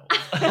saying Wales.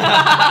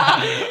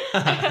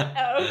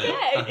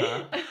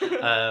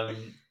 Okay.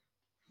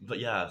 But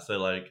yeah, so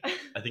like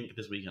I think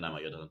this weekend I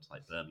might go down to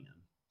like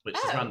Birmingham, which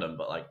is random,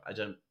 but like I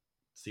don't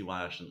see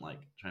why I shouldn't like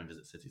try and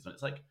visit cities when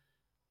it's like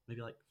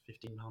maybe like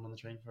 £15 on the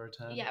train for a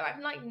return. Yeah, I've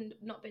like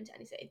not been to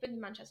any city. I've been to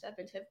Manchester, I've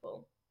been to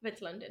Liverpool, I've been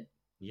to London.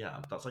 Yeah,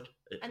 that's like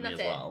it for me as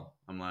well.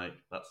 I'm like,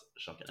 that's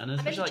shocking. And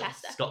especially like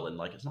Scotland,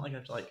 like it's not like I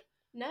have to like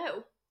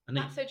No. And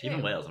that's so true.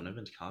 Even Wales, I've never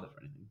been to Cardiff or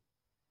anything.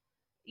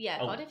 Yeah,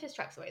 Cardiff is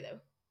tracks away though.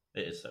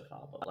 It is so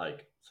far, but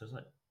like so it's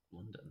like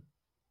London.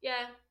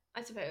 Yeah,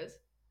 I suppose.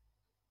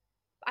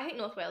 I think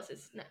North Wales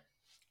is... No.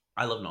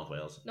 I love North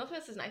Wales. North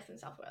Wales is nicer than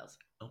South Wales.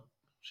 Oh,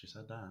 she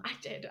said that. I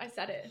did. I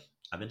said it.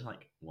 I've been to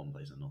like one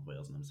place in North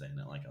Wales and I'm saying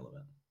it like I love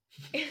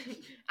it.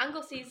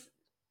 Anglesea's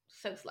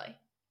so slay.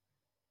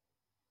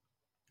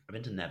 I've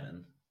been to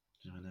Nevin.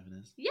 Do you know where Nevin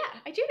is? Yeah,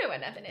 I do know where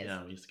Nevin is.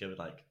 Yeah, we used to go with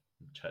like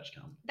church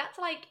camp. That's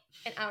like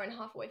an hour and a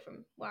half away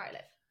from where I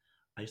live.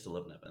 I used to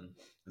love Nevin.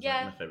 It's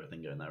like my favourite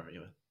thing going there every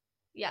year.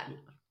 Yeah.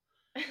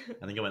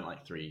 I think I went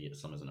like 3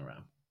 summers in a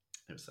row.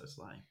 It was so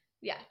sly.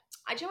 Yeah.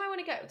 I do. I want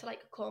to go to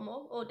like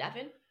Cornwall or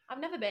Devon. I've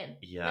never been.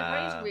 Yeah.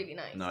 Apparently it's really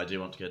nice. No, I do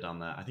want to go down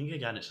there. I think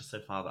again it's just so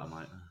far that I'm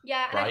like,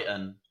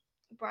 Brighton.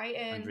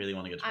 I really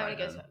want to go to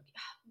Brighton. I want to go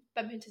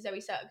bump into Zoe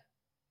Sugg.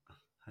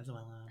 Hi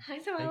Zoella. Hi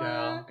Zoella. Hey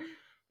girl.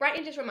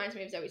 Brighton just reminds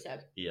me of Zoe Sugg.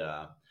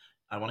 Yeah.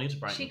 I want to go to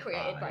Brighton. She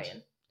created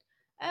Brighton.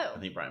 Oh. I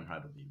think Brighton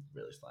Pride would be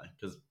really sly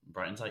because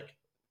Brighton's like,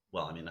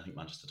 well, I mean, I think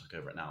Manchester took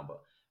over it now,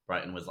 but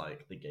Brighton was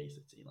like the gay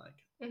city, like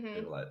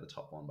they were like the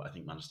top one, but I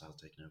think Manchester has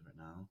taken over it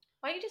now.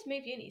 Why don't you just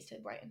move unis to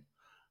Brighton?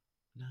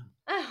 No.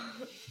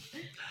 Oh.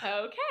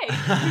 Okay.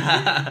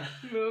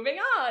 Moving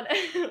on.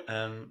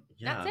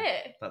 Yeah. That's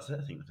it. That's it,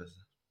 I think, for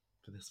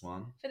this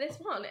one. For this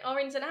one, our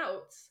ins and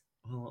outs.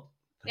 Well,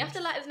 thanks. You have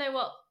to let us know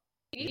what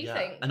you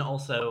think. And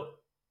also,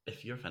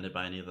 if you're offended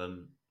by any of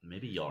them,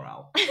 maybe you're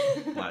out.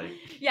 Like,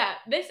 yeah,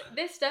 this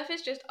stuff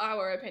is just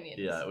our opinions.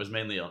 Yeah, it was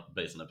mainly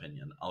based on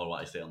opinion, or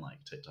what I say on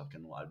like TikTok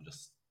and what I'm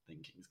just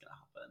thinking is gonna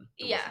happen.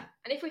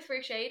 And if we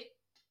threw shade,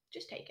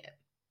 just take it.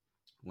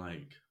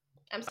 Like,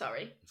 I'm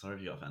sorry. I'm sorry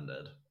if you got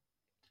offended.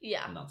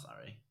 Yeah. I'm not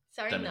sorry.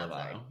 Sorry, Demi not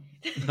Lovato.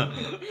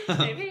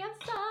 sorry. Maybe I'm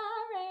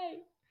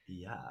sorry.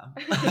 Yeah.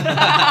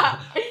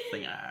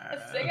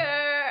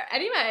 Singer.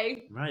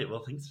 Anyway. Right,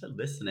 well, thanks for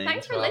listening.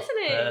 Thanks for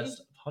listening.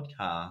 First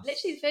podcast.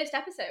 Literally the first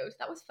episode.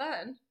 That was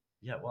fun.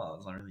 Yeah, it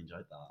was. I really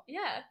enjoyed that.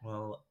 Yeah.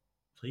 Well,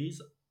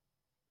 please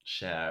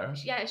share.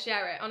 Yeah,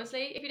 share it.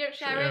 Honestly, if you don't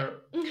share it,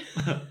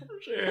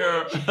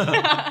 share.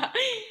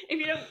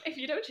 if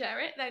you don't share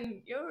it,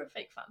 then you're a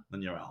fake fan.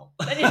 Then you're out.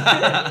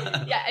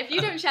 Yeah, if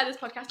you don't share this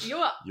podcast,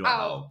 you're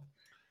out.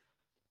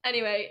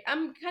 Anyway,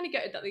 I'm kind of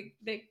gutted that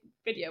the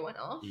video went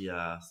off.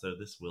 Yeah, so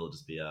this will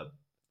just be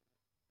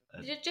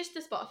just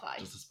the Spotify.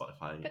 Just the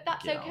Spotify. But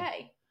that's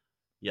okay.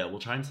 Yeah, we'll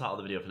try and start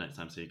the video for next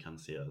time so you can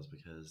see us,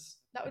 because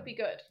that would be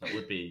good. That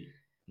would be.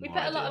 We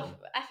put a lot of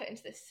effort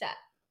into this set.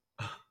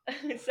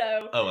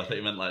 So. Oh, I thought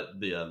you meant like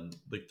the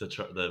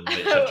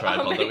makeshift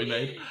tripod that we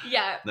made.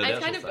 Yeah, no, it's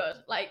kind of good.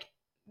 Like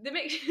the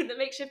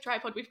makeshift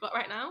tripod we've got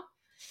right now.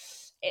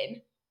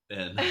 In.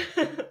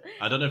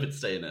 I don't know if it's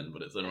staying in,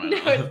 but it's in right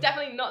now. No, it's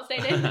definitely not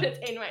staying in, but it's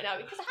in right now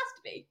because it has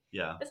to be.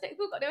 Yeah.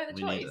 We've got no other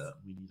choice.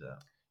 We need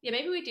it. Yeah,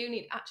 maybe we do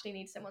need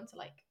someone to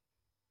like,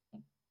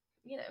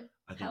 you know.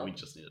 I think we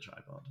just need a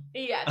tripod.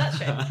 Yeah, that's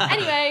true.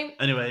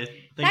 Anyway,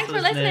 thanks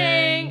for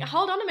listening.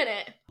 Hold on a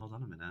minute.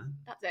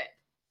 That's it.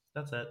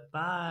 That's it.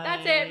 Bye.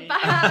 That's it.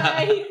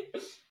 Bye.